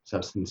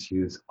 Substance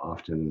use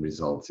often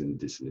results in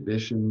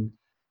disinhibition,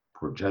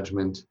 poor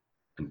judgment,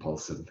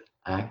 impulsive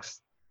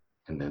acts,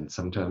 and then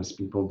sometimes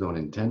people don't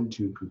intend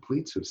to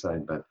complete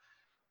suicide, but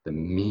the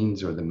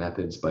means or the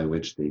methods by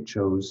which they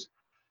chose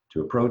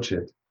to approach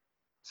it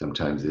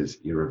sometimes is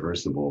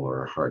irreversible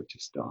or hard to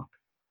stop.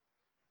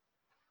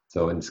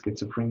 So in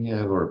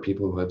schizophrenia, or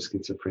people who have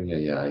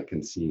schizophrenia, yeah, I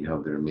can see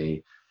how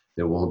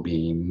there will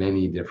be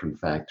many different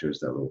factors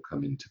that will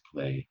come into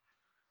play.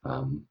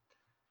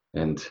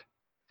 And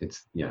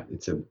it's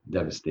a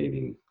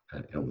devastating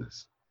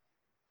illness.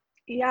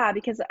 Yeah,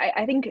 because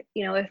I think,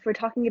 if we're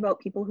talking about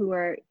people who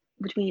are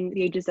between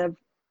the ages of,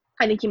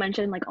 I think you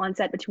mentioned like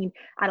onset between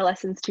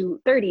adolescence to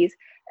 30s,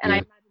 and I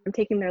imagine them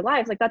taking their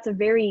lives, like that's a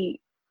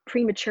very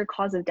premature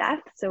cause of death.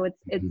 So it's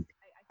I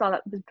thought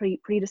that was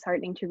pretty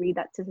disheartening to read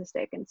that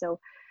statistic. And so,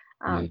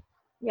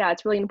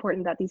 it's really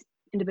important that these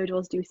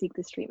individuals do seek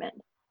this treatment.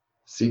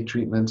 Seek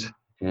treatment.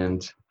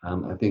 And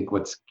I think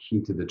what's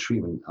key to the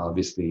treatment,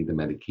 obviously the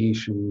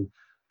medication,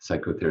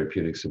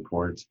 psychotherapeutic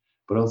support,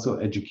 but also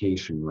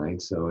education,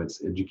 right? So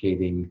it's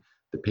educating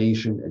the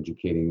patient,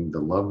 educating the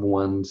loved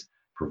ones,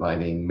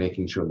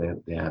 making sure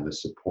that they have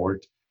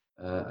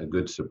a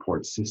good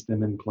support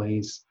system in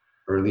place,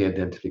 early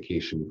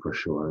identification for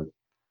sure,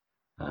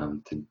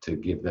 to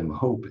give them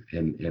hope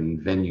and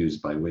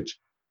venues by which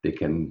they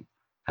can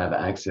have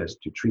access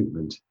to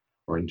treatment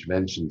or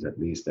interventions, at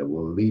least, that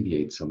will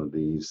alleviate some of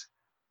these,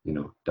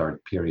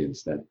 dark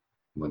periods that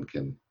one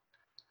can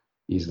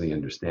easily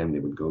understand they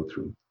would go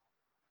through.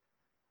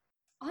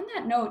 On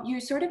that note,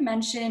 you sort of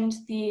mentioned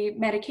the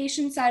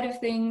medication side of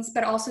things,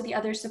 but also the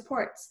other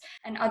supports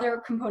and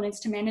other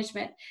components to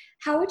management.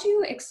 How would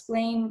you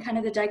explain kind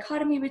of the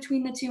dichotomy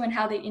between the two and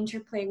how they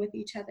interplay with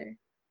each other?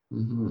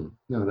 No,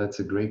 that's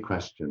a great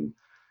question.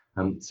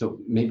 So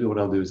maybe what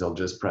I'll do is I'll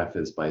just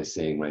preface by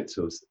saying, right,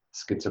 so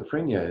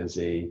schizophrenia is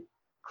a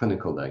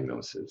clinical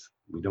diagnosis.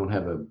 We don't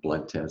have a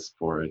blood test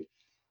for it.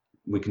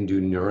 We can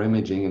do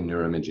neuroimaging, and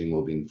neuroimaging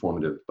will be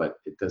informative, but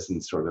it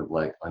doesn't sort of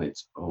like on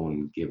its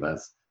own give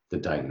us the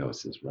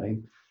diagnosis, right?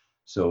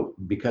 So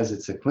because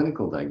it's a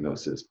clinical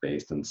diagnosis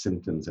based on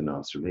symptoms and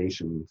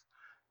observations,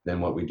 then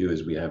what we do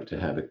is we have to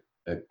have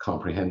a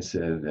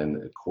comprehensive and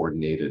a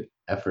coordinated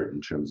effort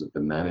in terms of the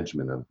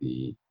management of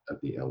the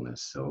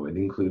illness. So it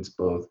includes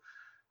both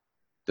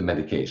the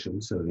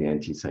medication, so the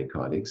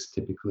antipsychotics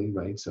typically,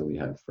 right? So we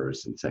have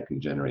first and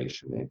second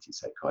generation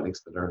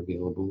antipsychotics that are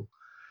available.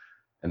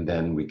 And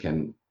then we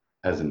can,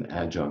 as an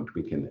adjunct,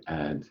 we can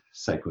add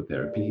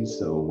psychotherapy.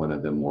 So one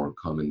of the more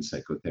common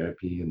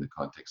psychotherapy in the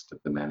context of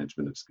the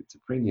management of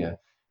schizophrenia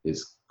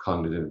is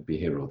cognitive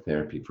behavioral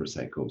therapy for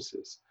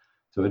psychosis.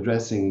 So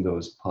addressing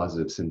those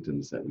positive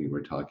symptoms that we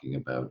were talking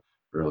about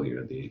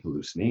earlier, the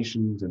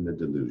hallucinations and the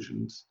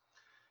delusions.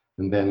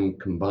 And then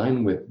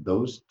combined with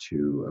those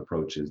two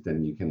approaches,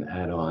 then you can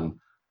add on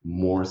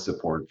more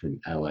support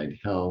from allied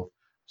health,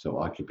 so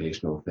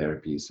occupational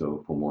therapy,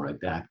 so for more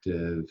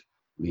adaptive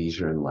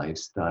leisure and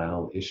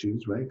lifestyle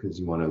issues, right? Because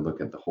you want to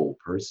look at the whole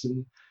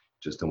person,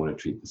 just don't want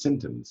to treat the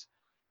symptoms,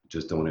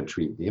 just don't want to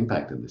treat the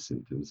impact of the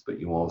symptoms, but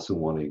you also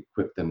want to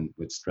equip them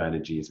with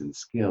strategies and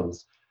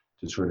skills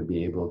to sort of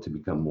be able to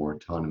become more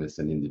autonomous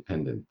and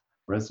independent,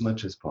 or as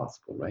much as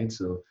possible, right?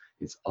 So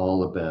it's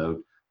all about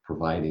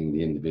providing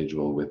the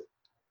individual with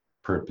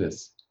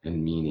purpose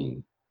and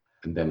meaning.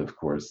 And then, of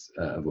course,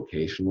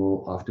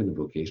 often a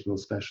vocational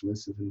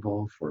specialist is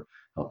involved for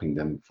helping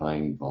them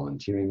find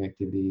volunteering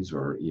activities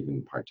or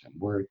even part-time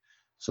work,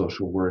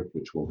 social work,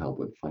 which will help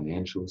with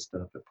financial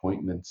stuff,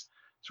 appointments,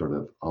 sort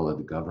of all of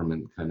the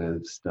government kind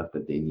of stuff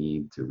that they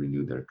need to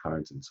renew their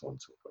cards and so on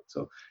and so forth.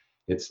 So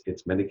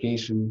it's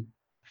medication,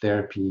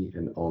 therapy,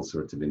 and all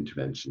sorts of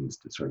interventions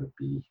to sort of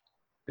be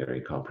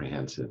very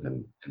comprehensive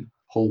and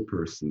whole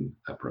person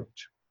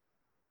approach.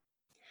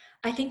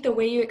 I think the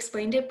way you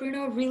explained it,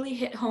 Bruno, really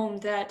hit home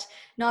that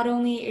not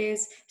only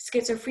is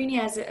schizophrenia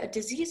as a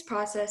disease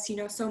process,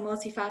 so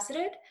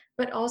multifaceted,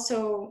 but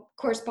also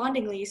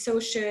correspondingly, so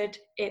should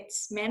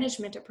its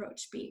management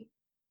approach be.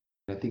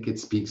 I think it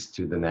speaks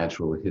to the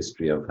natural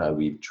history of how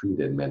we've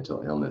treated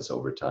mental illness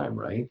over time,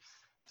 right?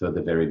 So at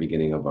the very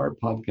beginning of our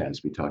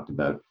podcast, we talked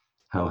about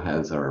how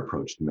has our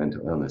approach to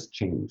mental illness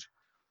changed.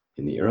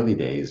 In the early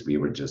days, we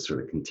were just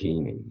sort of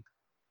containing.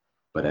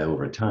 But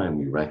over time,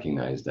 we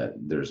recognize that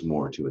there's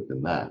more to it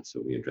than that. So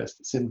we address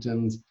the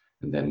symptoms,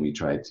 and then we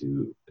try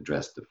to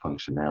address the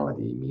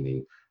functionality,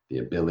 meaning the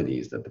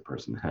abilities that the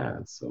person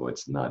has. So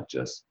it's not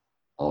just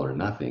all or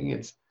nothing.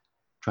 It's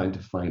trying to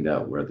find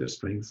out where their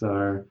strengths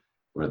are,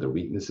 where their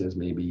weaknesses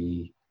may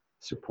be,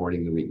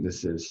 supporting the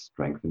weaknesses,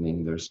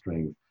 strengthening their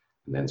strength,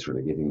 and then sort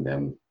of giving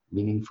them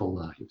meaningful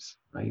lives,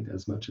 right,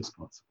 as much as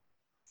possible.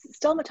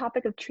 Still on the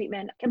topic of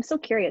treatment, I'm so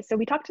curious. So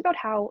we talked about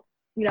how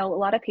a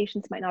lot of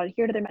patients might not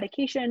adhere to their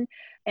medication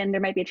and there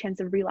might be a chance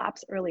of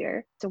relapse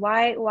earlier. So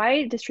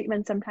why does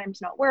treatment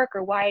sometimes not work,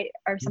 or why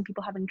are some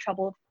people having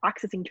trouble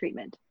accessing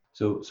treatment?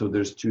 So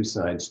there's two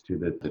sides to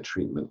the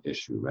treatment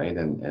issue, right?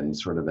 And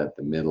sort of at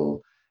the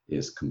middle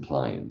is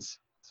compliance.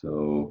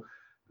 So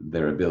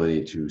their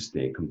ability to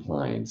stay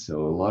compliant.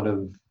 So a lot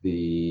of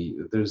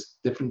there's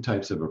different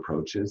types of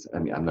approaches. I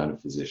mean, I'm not a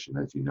physician,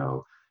 as you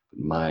know,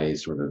 but my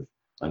sort of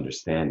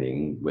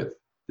understanding with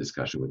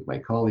discussion with my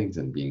colleagues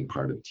and being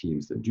part of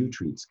teams that do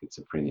treat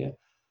schizophrenia.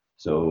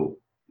 So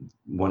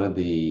one of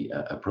the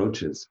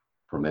approaches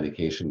for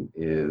medication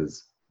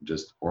is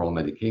just oral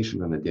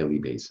medication on a daily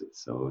basis.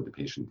 So the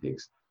patient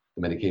takes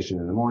the medication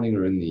in the morning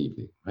or in the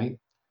evening, right?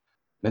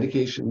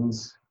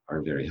 Medications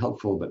are very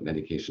helpful, but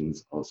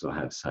medications also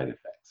have side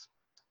effects.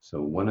 So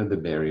one of the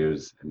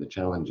barriers and the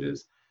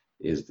challenges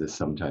is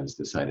sometimes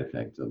the side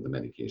effect of the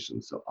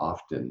medication. So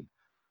often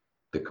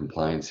the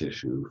compliance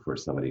issue for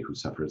somebody who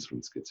suffers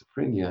from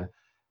schizophrenia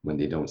when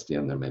they don't stay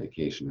on their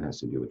medication has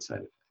to do with side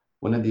effects.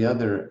 One of the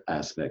other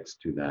aspects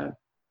to that,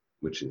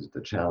 which is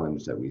the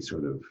challenge that we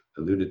sort of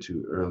alluded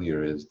to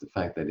earlier, is the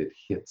fact that it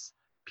hits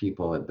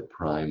people at the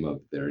prime of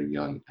their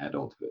young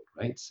adulthood,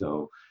 right?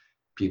 So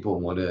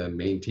people want to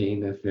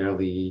maintain a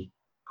fairly,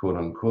 quote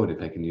unquote,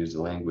 if I can use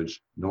the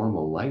language,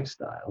 normal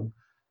lifestyle.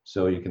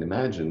 So you can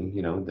imagine,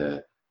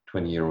 the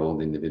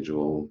 20-year-old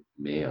individual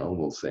male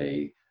will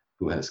say,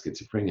 who has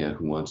schizophrenia,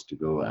 who wants to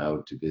go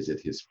out to visit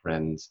his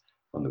friends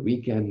on the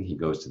weekend, he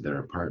goes to their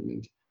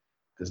apartment,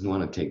 doesn't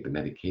want to take the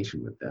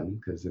medication with them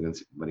because they're going to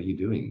say, what are you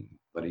doing?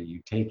 What are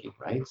you taking,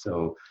 right?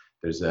 So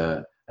there's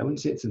I wouldn't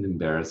say it's an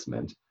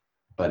embarrassment,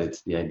 but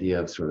it's the idea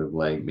of sort of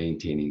like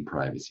maintaining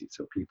privacy.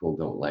 So people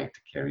don't like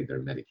to carry their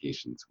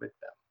medications with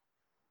them.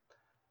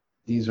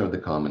 These are the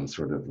common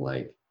sort of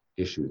like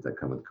issues that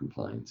come with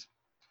compliance.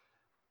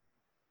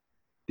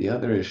 The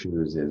other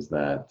issues is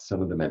that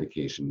some of the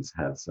medications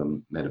have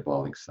some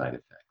metabolic side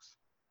effects.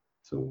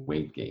 So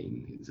weight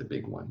gain is a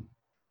big one,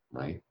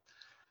 right?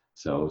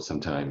 So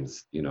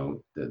sometimes,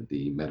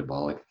 the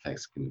metabolic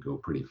effects can go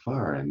pretty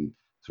far and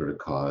sort of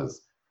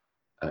cause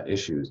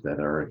issues that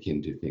are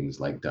akin to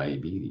things like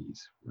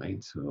diabetes,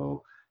 right?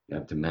 So you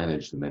have to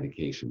manage the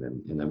medication.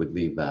 And I would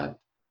leave that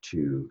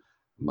to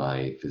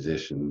my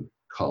physician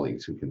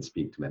colleagues who can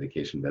speak to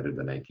medication better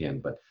than I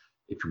can. But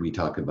if we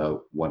talk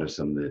about what are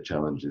some of the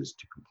challenges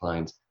to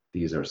compliance,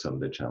 these are some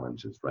of the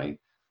challenges, right?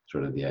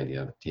 Sort of the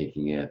idea of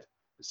taking it,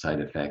 the side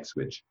effects,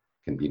 which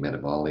can be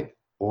metabolic,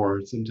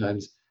 or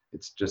sometimes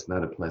it's just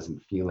not a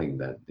pleasant feeling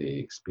that they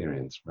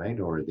experience,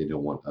 right? Or they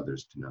don't want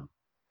others to know.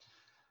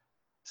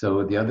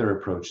 So the other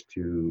approach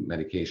to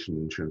medication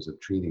in terms of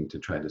treating to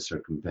try to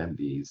circumvent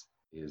these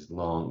is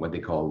what they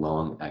call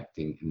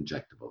long-acting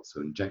injectables.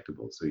 So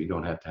injectables, so you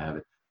don't have to have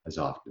it as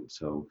often.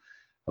 So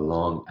a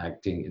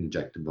long-acting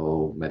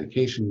injectable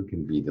medication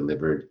can be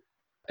delivered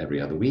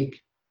every other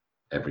week,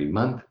 every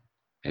month,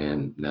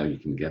 and now you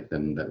can get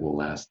them that will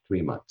last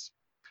 3 months.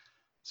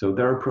 So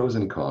there are pros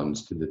and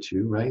cons to the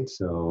two, right?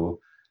 So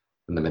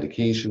on the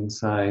medication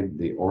side,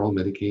 the oral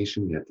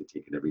medication, you have to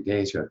take it every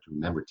day, so you have to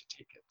remember to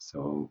take it.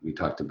 So we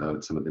talked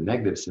about some of the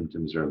negative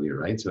symptoms earlier,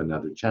 right? So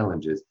another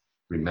challenge is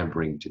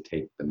remembering to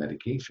take the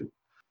medication.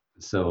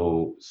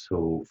 So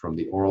from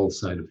the oral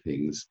side of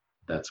things,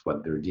 that's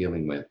what they're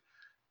dealing with.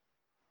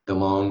 The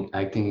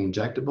long-acting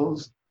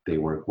injectables, they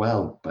work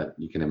well, but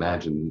you can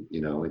imagine,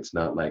 it's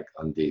not like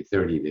on day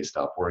 30 they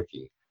stop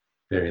working.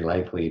 Very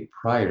likely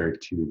prior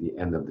to the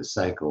end of the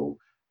cycle,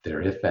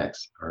 their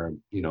effects are,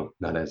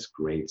 not as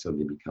great, so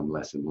they become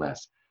less and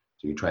less.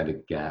 So you try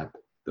to gap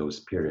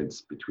those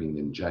periods between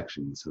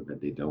injections so that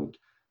they don't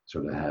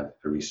sort of have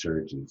a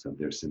resurgence of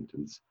their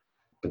symptoms.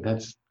 But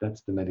that's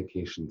the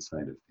medication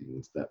side of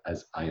things, that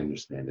as I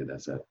understand it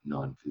as a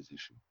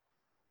non-physician.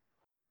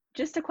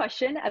 Just a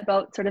question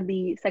about sort of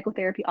the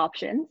psychotherapy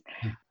options.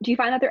 Yeah. Do you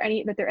find that there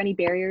are any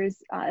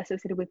barriers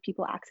associated with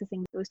people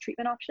accessing those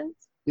treatment options?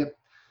 Yep.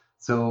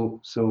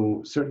 So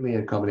certainly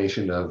a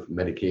combination of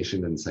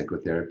medication and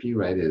psychotherapy,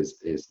 right,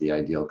 is the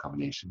ideal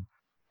combination.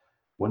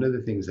 One of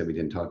the things that we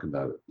didn't talk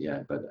about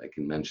yet, but I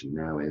can mention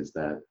now, is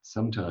that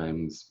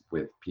sometimes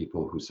with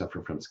people who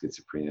suffer from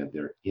schizophrenia,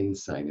 their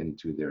insight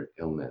into their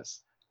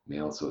illness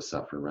may also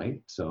suffer,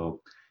 right?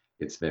 So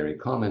it's very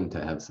common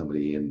to have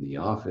somebody in the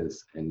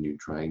office and you're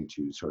trying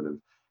to sort of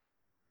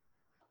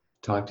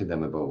talk to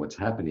them about what's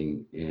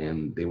happening,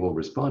 and they will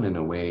respond in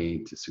a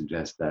way to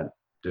suggest that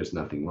there's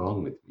nothing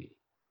wrong with me,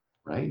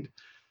 right?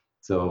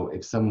 So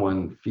if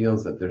someone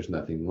feels that there's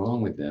nothing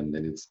wrong with them,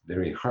 then it's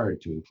very hard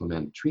to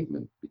implement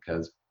treatment,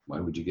 because why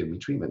would you give me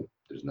treatment?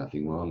 There's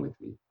nothing wrong with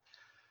me.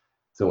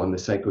 So on the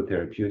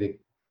psychotherapeutic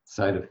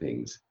side of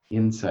things,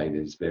 insight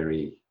is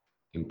very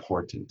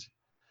important,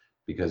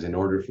 because in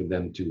order for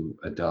them to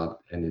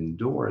adopt and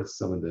endorse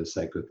some of the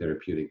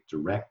psychotherapeutic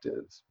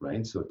directives,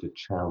 right? So to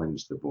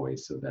challenge the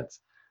voice, so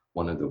that's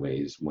one of the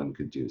ways one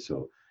could do.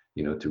 So,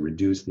 to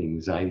reduce the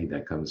anxiety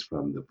that comes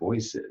from the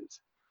voices,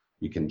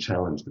 you can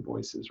challenge the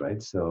voices,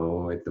 right?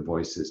 So if the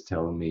voice is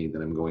telling me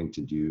that I'm going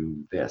to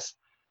do this,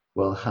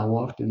 well, how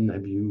often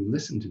have you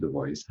listened to the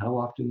voice? How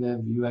often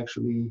have you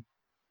actually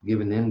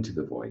given in to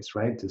the voice,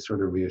 right? To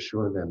sort of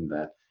reassure them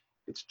that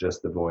it's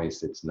just the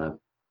voice, it's not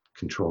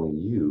controlling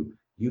you.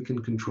 You can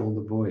control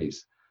the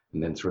voice,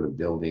 and then sort of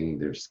building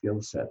their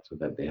skill set so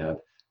that they have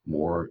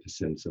more a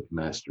sense of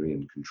mastery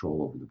and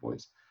control over the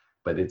voice.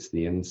 But it's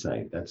the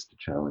insight, that's the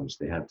challenge.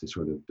 They have to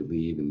sort of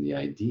believe in the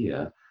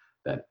idea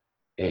that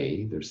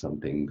A, there's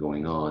something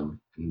going on,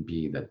 and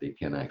B, that they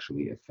can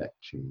actually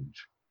affect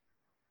change.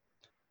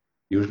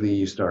 Usually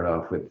you start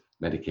off with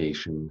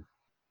medication,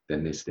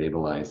 then they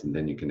stabilize, and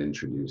then you can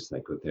introduce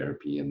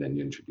psychotherapy, and then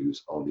you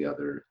introduce all the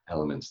other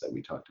elements that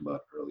we talked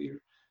about earlier to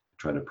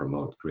try to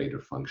promote greater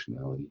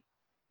functionality.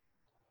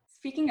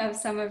 Speaking of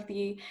some of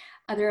the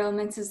other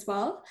elements as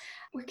well,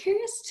 we're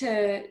curious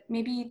to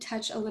maybe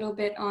touch a little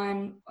bit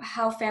on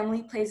how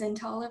family plays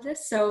into all of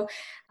this. So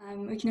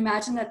we can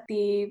imagine that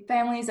the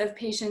families of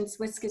patients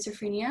with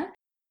schizophrenia,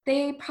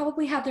 they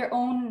probably have their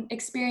own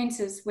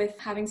experiences with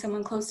having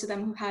someone close to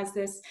them who has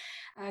this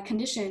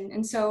condition.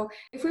 And so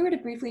if we were to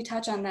briefly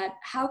touch on that,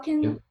 how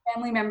can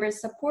family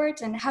members support,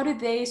 and how do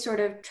they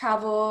sort of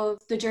travel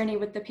the journey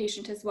with the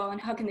patient as well,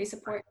 and how can they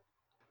support?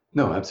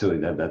 No,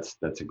 absolutely.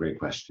 That's a great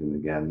question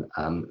again.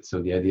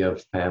 So the idea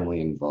of family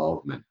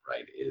involvement,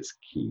 right, is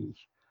key.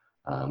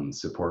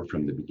 Support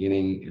from the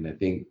beginning. And I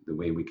think the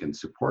way we can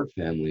support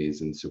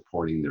families in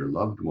supporting their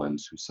loved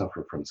ones who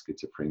suffer from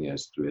schizophrenia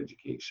is through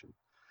education,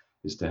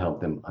 is to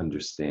help them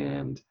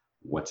understand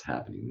what's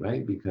happening,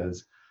 right?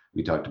 Because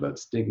we talked about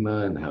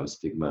stigma and how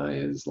stigma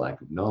is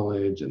lack of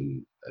knowledge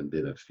and a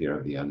bit of fear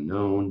of the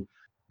unknown.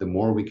 The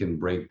more we can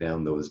break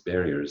down those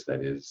barriers,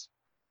 that is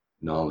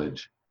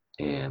knowledge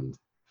and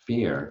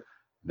fear,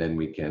 then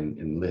we can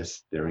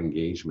enlist their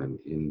engagement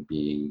in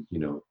being,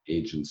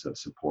 agents of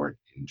support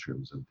in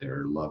terms of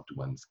their loved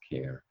one's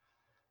care.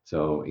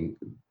 So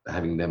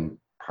having them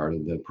part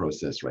of the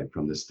process right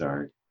from the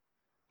start,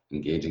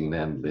 engaging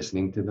them,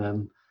 listening to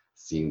them,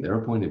 seeing their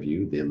point of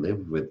view. They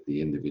live with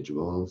the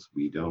individuals,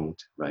 we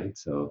don't, right?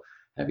 So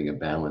having a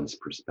balanced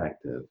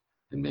perspective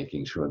and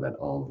making sure that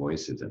all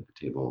voices at the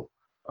table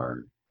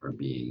are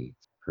being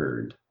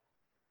heard.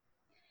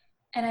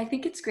 And I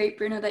think it's great,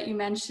 Bruno, that you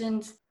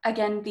mentioned,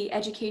 again, the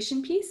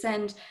education piece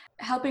and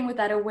helping with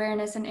that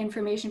awareness and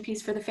information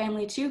piece for the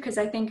family too, because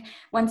I think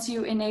once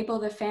you enable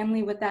the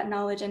family with that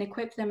knowledge and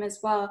equip them as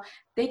well,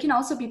 they can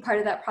also be part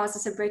of that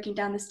process of breaking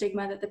down the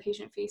stigma that the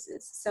patient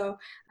faces. So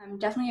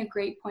definitely a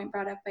great point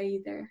brought up by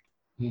you there.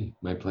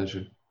 My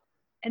pleasure.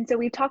 And so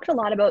we've talked a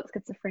lot about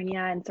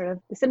schizophrenia and sort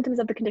of the symptoms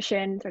of the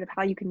condition, sort of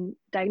how you can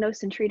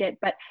diagnose and treat it.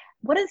 But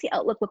what does the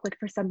outlook look like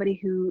for somebody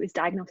who is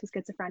diagnosed with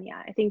schizophrenia?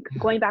 I think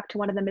going back to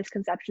one of the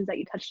misconceptions that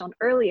you touched on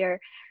earlier,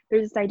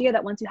 there's this idea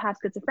that once you have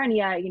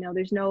schizophrenia,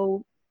 there's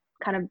no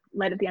kind of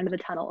light at the end of the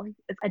tunnel.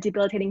 It's a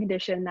debilitating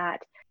condition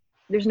that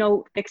there's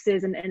no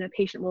fixes and a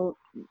patient will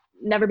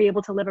never be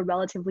able to live a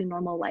relatively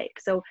normal life.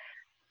 So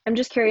I'm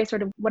just curious,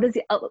 sort of, what does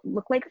the outlook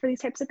look like for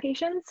these types of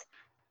patients?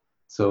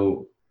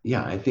 So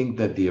yeah, I think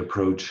that the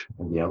approach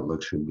and the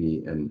outlook should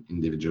be an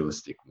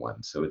individualistic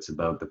one. So it's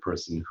about the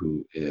person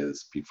who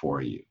is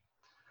before you.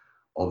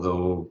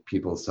 Although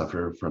people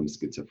suffer from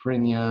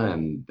schizophrenia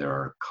and there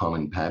are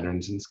common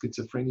patterns in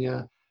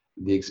schizophrenia,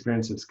 the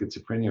experience of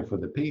schizophrenia for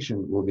the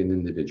patient will be an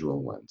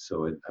individual one.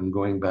 So I'm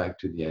going back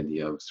to the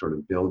idea of sort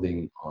of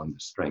building on the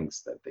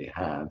strengths that they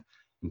have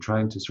and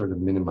trying to sort of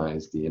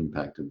minimize the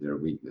impact of their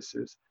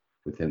weaknesses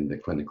within the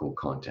clinical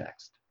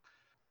context.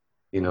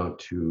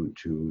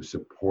 To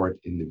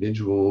support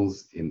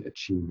individuals in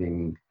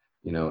achieving,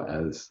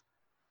 as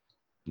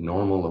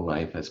normal a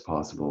life as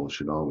possible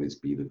should always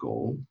be the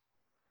goal.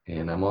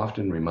 And I'm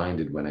often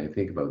reminded when I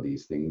think about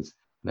these things,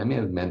 and I may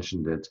have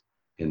mentioned it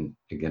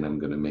again, I'm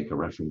going to make a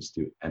reference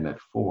to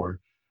MF4.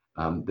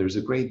 There's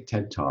a great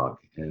TED Talk,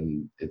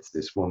 and it's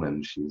this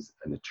woman, she's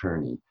an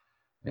attorney,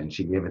 and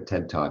she gave a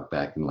TED Talk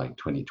back in like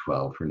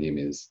 2012. Her name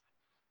is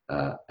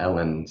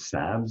Ellen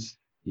Sabs,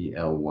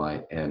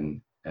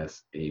 ELYNSABS,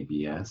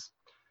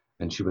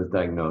 and she was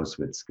diagnosed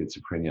with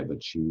schizophrenia,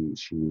 but she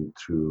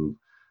through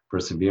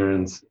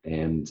perseverance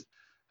and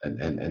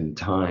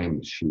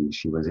time,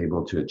 she was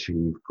able to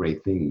achieve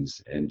great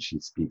things, and she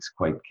speaks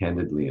quite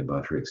candidly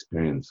about her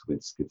experience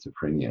with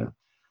schizophrenia.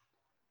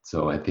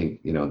 So I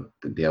think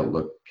the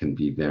outlook can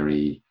be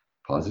very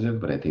positive,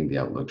 but I think the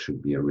outlook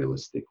should be a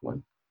realistic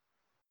one.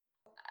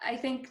 I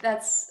think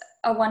that's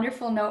a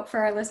wonderful note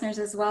for our listeners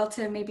as well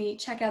to maybe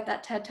check out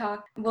that TED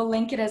Talk. We'll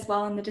link it as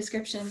well in the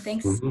description.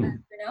 Thanks, Bruno.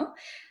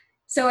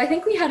 So I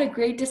think we had a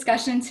great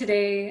discussion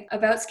today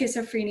about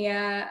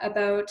schizophrenia,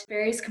 about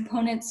various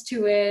components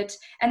to it,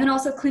 and then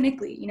also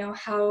clinically,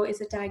 how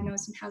is it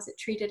diagnosed and how is it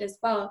treated as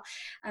well.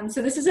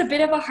 So this is a bit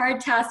of a hard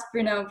task,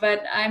 Bruno,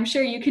 but I'm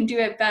sure you can do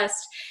it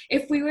best.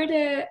 If we were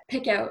to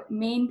pick out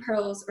main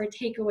pearls or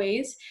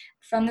takeaways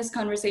from this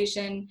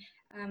conversation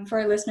for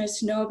our listeners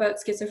to know about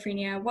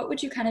schizophrenia, what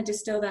would you kind of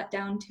distill that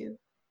down to?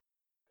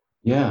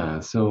 Yeah,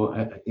 so,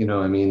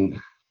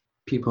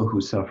 people who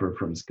suffer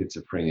from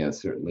schizophrenia,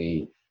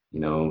 certainly,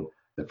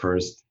 the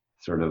first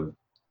sort of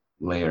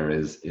layer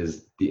is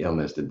the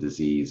illness, the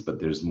disease, but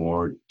there's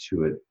more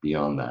to it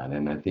beyond that.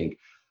 And I think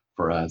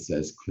for us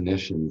as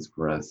clinicians,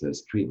 for us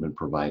as treatment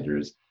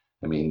providers,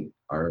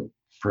 our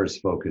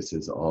first focus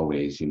is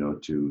always,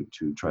 to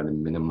try to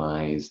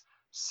minimize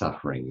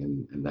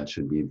suffering, and that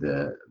should be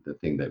the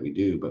thing that we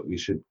do. But we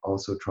should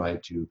also try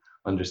to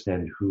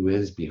understand who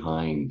is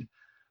behind,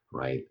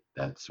 right,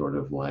 that sort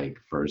of like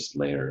first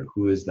layer.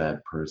 Who is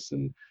that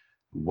person?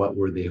 What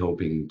were they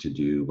hoping to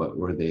do? What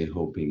were they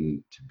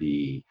hoping to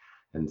be?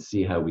 And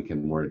see how we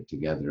can work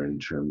together in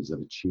terms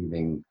of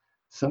achieving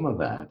some of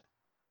that.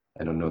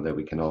 I don't know that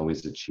we can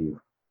always achieve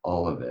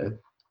all of it,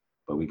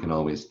 but we can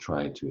always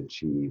try to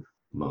achieve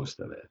most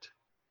of it.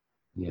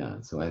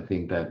 Yeah, so I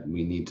think that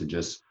we need to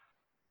just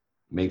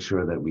make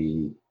sure that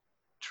we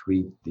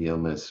treat the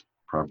illness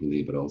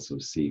properly, but also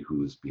see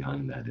who's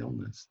behind that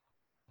illness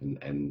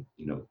and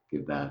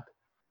give that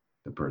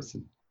the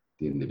person,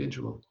 the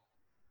individual.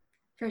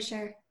 For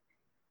sure.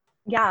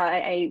 Yeah,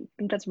 I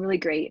think that's really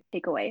great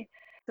takeaway.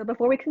 So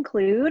before we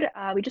conclude,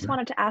 we just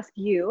wanted to ask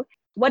you,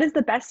 what is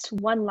the best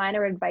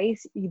one-liner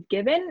advice you've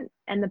given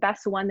and the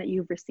best one that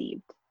you've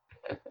received?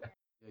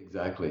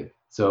 Exactly.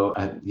 So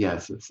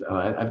yes,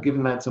 I've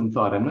given that some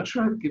thought. I'm not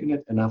sure I've given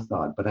it enough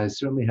thought, but I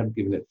certainly have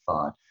given it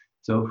thought.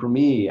 So for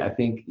me, I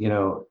think,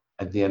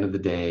 at the end of the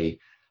day,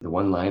 the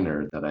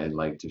one-liner that I'd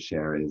like to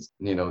share is,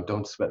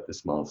 don't sweat the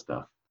small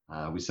stuff.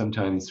 We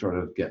sometimes sort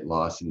of get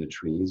lost in the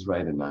trees,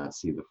 right, and not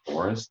see the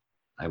forest.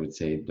 I would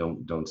say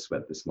don't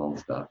sweat the small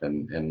stuff,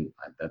 and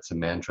that's a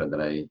mantra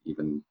that I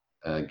even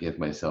give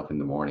myself in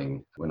the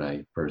morning when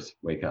I first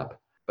wake up.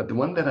 But the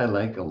one that I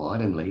like a lot,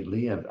 and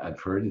lately I've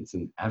heard, it's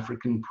an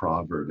African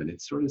proverb, and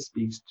it sort of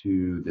speaks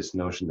to this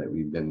notion that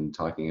we've been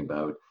talking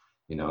about,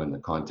 in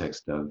the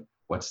context of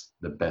what's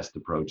the best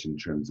approach in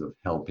terms of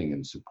helping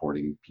and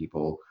supporting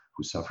people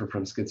who suffer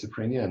from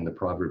schizophrenia. And the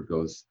proverb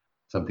goes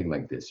something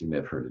like this. You may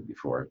have heard it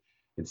before.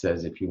 It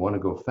says, if you want to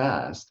go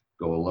fast,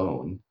 go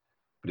alone.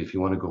 But if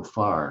you want to go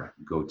far,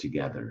 go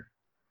together.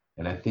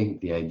 And I think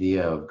the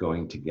idea of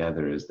going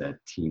together is that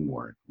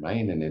teamwork,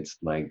 right? And it's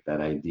like that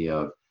idea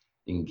of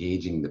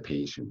engaging the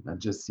patient, not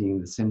just seeing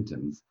the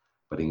symptoms,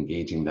 but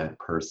engaging that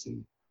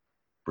person,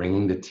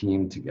 bringing the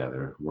team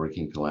together,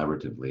 working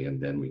collaboratively,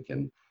 and then we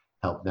can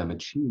help them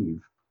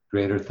achieve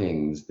greater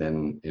things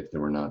than if they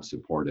were not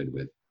supported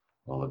with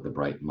all of the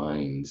bright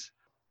minds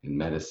in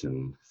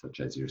medicine, such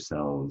as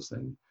yourselves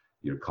and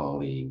your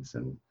colleagues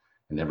and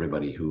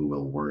everybody who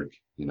will work,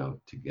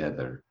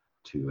 together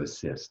to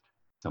assist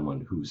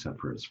someone who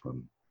suffers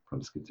from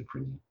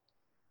schizophrenia.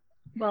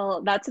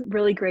 Well, that's a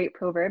really great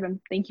proverb, and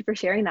thank you for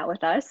sharing that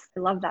with us. I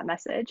love that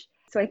message.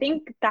 So I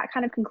think that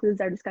kind of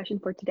concludes our discussion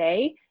for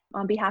today.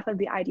 On behalf of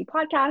the ID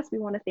podcast, we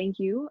want to thank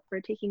you for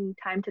taking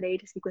time today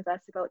to speak with us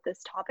about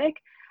this topic.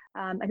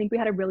 I think we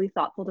had a really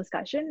thoughtful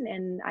discussion,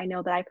 and I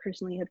know that I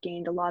personally have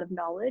gained a lot of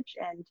knowledge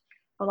and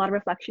a lot of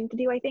reflection to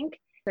do, I think.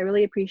 So I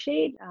really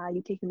appreciate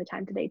you taking the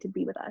time today to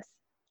be with us.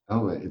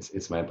 Oh,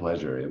 it's my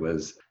pleasure. It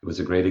was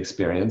a great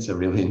experience. I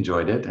really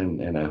enjoyed it,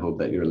 and I hope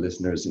that your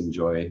listeners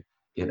enjoy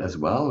it as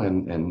well.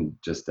 And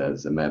just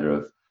as a matter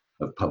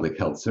of public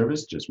health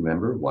service, just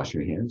remember, wash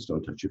your hands,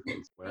 don't touch your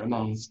face, wear a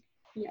mask.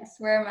 Yes,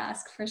 wear a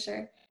mask for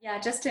sure. Yeah,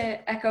 just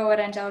to echo what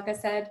Angelica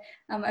said,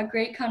 a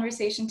great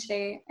conversation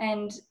today,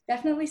 and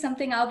definitely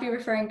something I'll be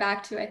referring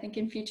back to, I think,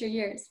 in future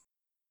years.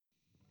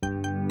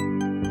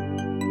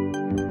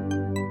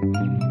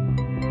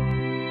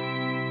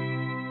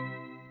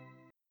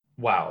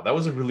 Wow, that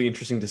was a really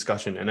interesting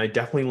discussion, and I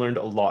definitely learned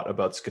a lot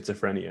about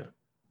schizophrenia.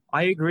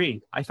 I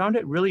agree. I found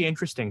it really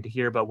interesting to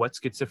hear about what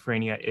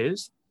schizophrenia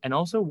is and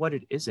also what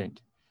it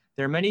isn't.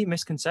 There are many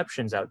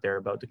misconceptions out there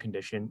about the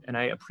condition, and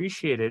I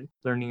appreciated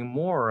learning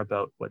more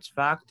about what's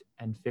fact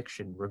and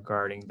fiction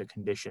regarding the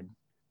condition.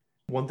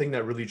 One thing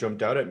that really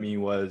jumped out at me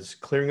was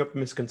clearing up a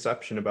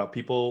misconception about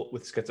people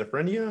with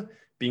schizophrenia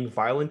being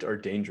violent or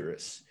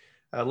dangerous.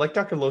 Like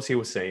Dr. Losier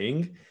was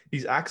saying,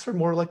 these acts are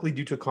more likely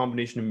due to a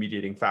combination of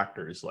mediating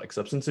factors like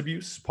substance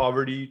abuse,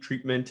 poverty,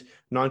 treatment,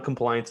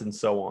 non-compliance, and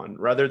so on,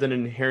 rather than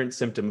an inherent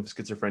symptom of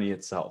schizophrenia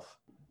itself.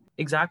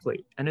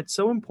 Exactly. And it's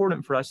so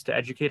important for us to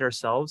educate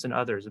ourselves and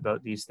others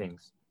about these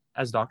things.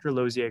 As Dr.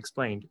 Losier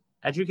explained,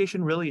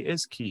 education really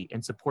is key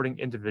in supporting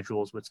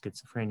individuals with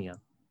schizophrenia.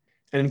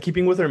 And in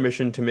keeping with our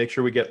mission to make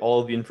sure we get all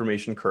of the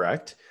information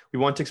correct, we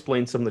want to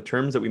explain some of the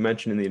terms that we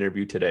mentioned in the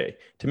interview today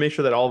to make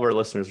sure that all of our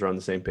listeners are on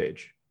the same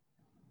page.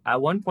 At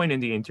one point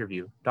in the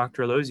interview,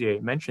 Dr. Losier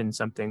mentioned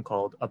something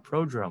called a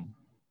prodrome.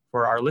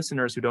 For our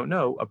listeners who don't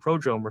know, a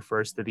prodrome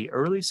refers to the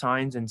early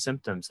signs and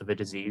symptoms of a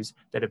disease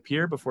that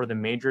appear before the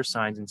major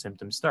signs and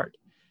symptoms start.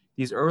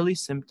 These early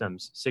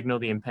symptoms signal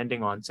the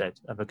impending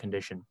onset of a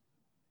condition.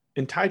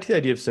 And tied to the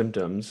idea of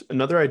symptoms,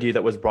 another idea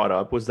that was brought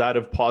up was that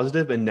of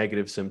positive and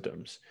negative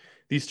symptoms.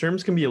 These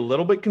terms can be a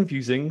little bit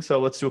confusing, so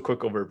let's do a quick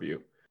overview.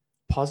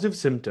 Positive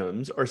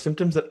symptoms are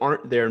symptoms that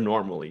aren't there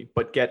normally,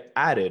 but get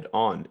added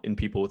on in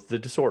people with the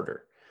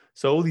disorder.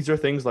 So these are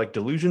things like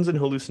delusions and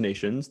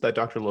hallucinations that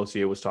Dr.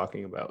 Losier was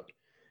talking about.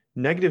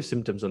 Negative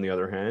symptoms, on the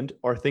other hand,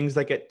 are things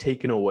that get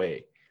taken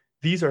away.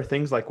 These are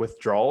things like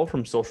withdrawal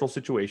from social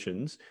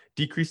situations,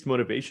 decreased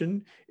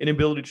motivation,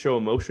 inability to show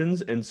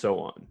emotions, and so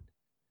on.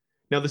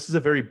 Now, this is a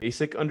very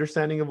basic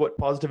understanding of what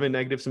positive and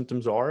negative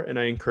symptoms are, and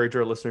I encourage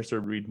our listeners to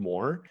read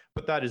more,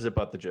 but that is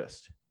about the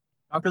gist.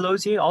 Dr.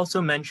 Losier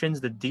also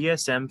mentions the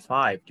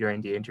DSM-5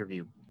 during the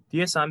interview.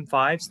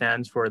 DSM-5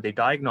 stands for the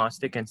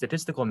Diagnostic and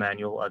Statistical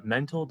Manual of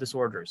Mental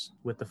Disorders,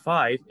 with the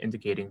 5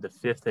 indicating the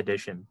 5th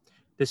edition.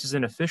 This is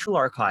an official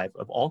archive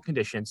of all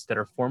conditions that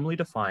are formally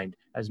defined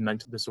as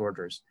mental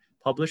disorders,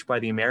 published by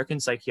the American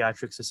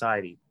Psychiatric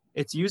Society.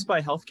 It's used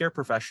by healthcare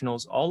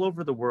professionals all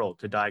over the world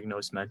to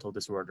diagnose mental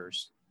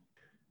disorders.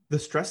 The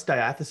stress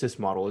diathesis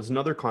model is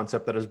another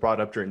concept that is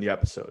brought up during the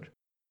episode.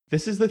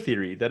 This is the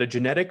theory that a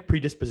genetic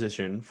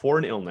predisposition for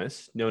an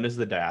illness, known as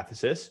the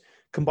diathesis,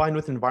 combined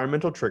with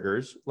environmental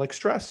triggers, like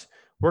stress,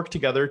 work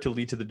together to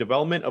lead to the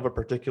development of a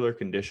particular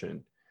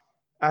condition.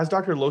 As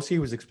Dr.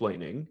 Losier was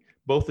explaining,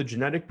 both the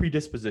genetic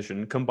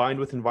predisposition combined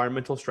with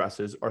environmental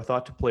stresses are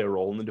thought to play a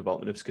role in the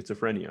development of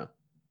schizophrenia.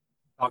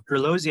 Dr.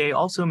 Losier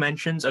also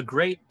mentions a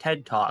great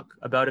TED Talk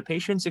about a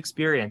patient's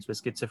experience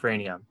with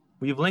schizophrenia.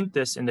 We've linked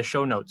this in the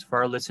show notes for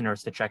our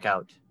listeners to check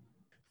out.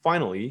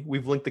 Finally,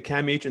 we've linked the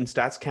CAMH and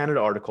Stats Canada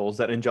articles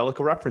that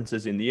Angelica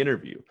references in the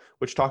interview,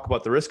 which talk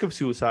about the risk of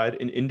suicide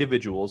in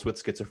individuals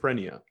with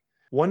schizophrenia.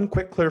 One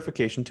quick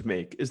clarification to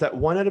make is that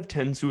 1 out of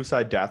 10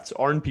 suicide deaths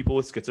are in people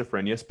with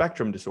schizophrenia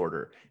spectrum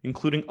disorder,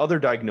 including other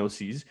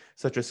diagnoses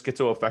such as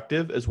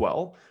schizoaffective as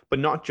well, but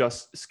not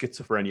just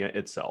schizophrenia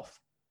itself.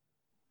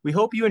 We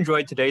hope you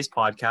enjoyed today's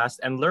podcast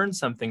and learned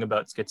something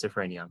about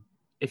schizophrenia.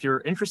 If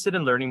you're interested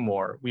in learning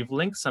more, we've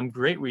linked some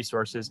great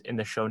resources in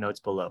the show notes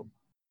below.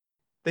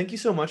 Thank you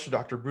so much to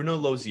Dr. Bruno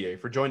Losier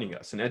for joining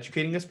us and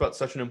educating us about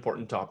such an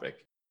important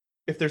topic.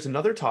 If there's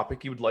another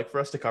topic you would like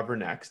for us to cover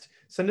next,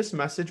 send us a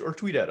message or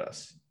tweet at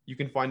us. You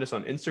can find us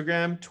on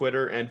Instagram,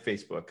 Twitter, and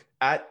Facebook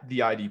at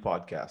the ID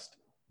Podcast.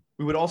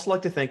 We would also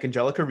like to thank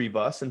Angelica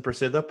Rivas and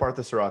Prasida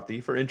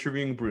Parthasarathi for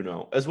interviewing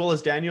Bruno, as well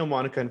as Daniel,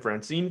 Monica, and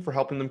Francine for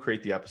helping them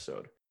create the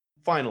episode.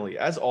 Finally,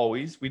 as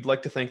always, we'd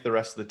like to thank the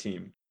rest of the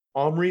team,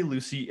 Omri,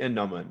 Lucy, and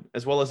Naman,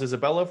 as well as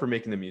Isabella for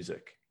making the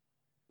music.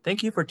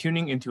 Thank you for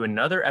tuning into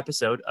another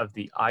episode of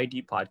the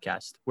ID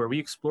Podcast, where we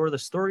explore the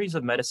stories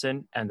of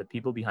medicine and the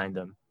people behind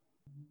them.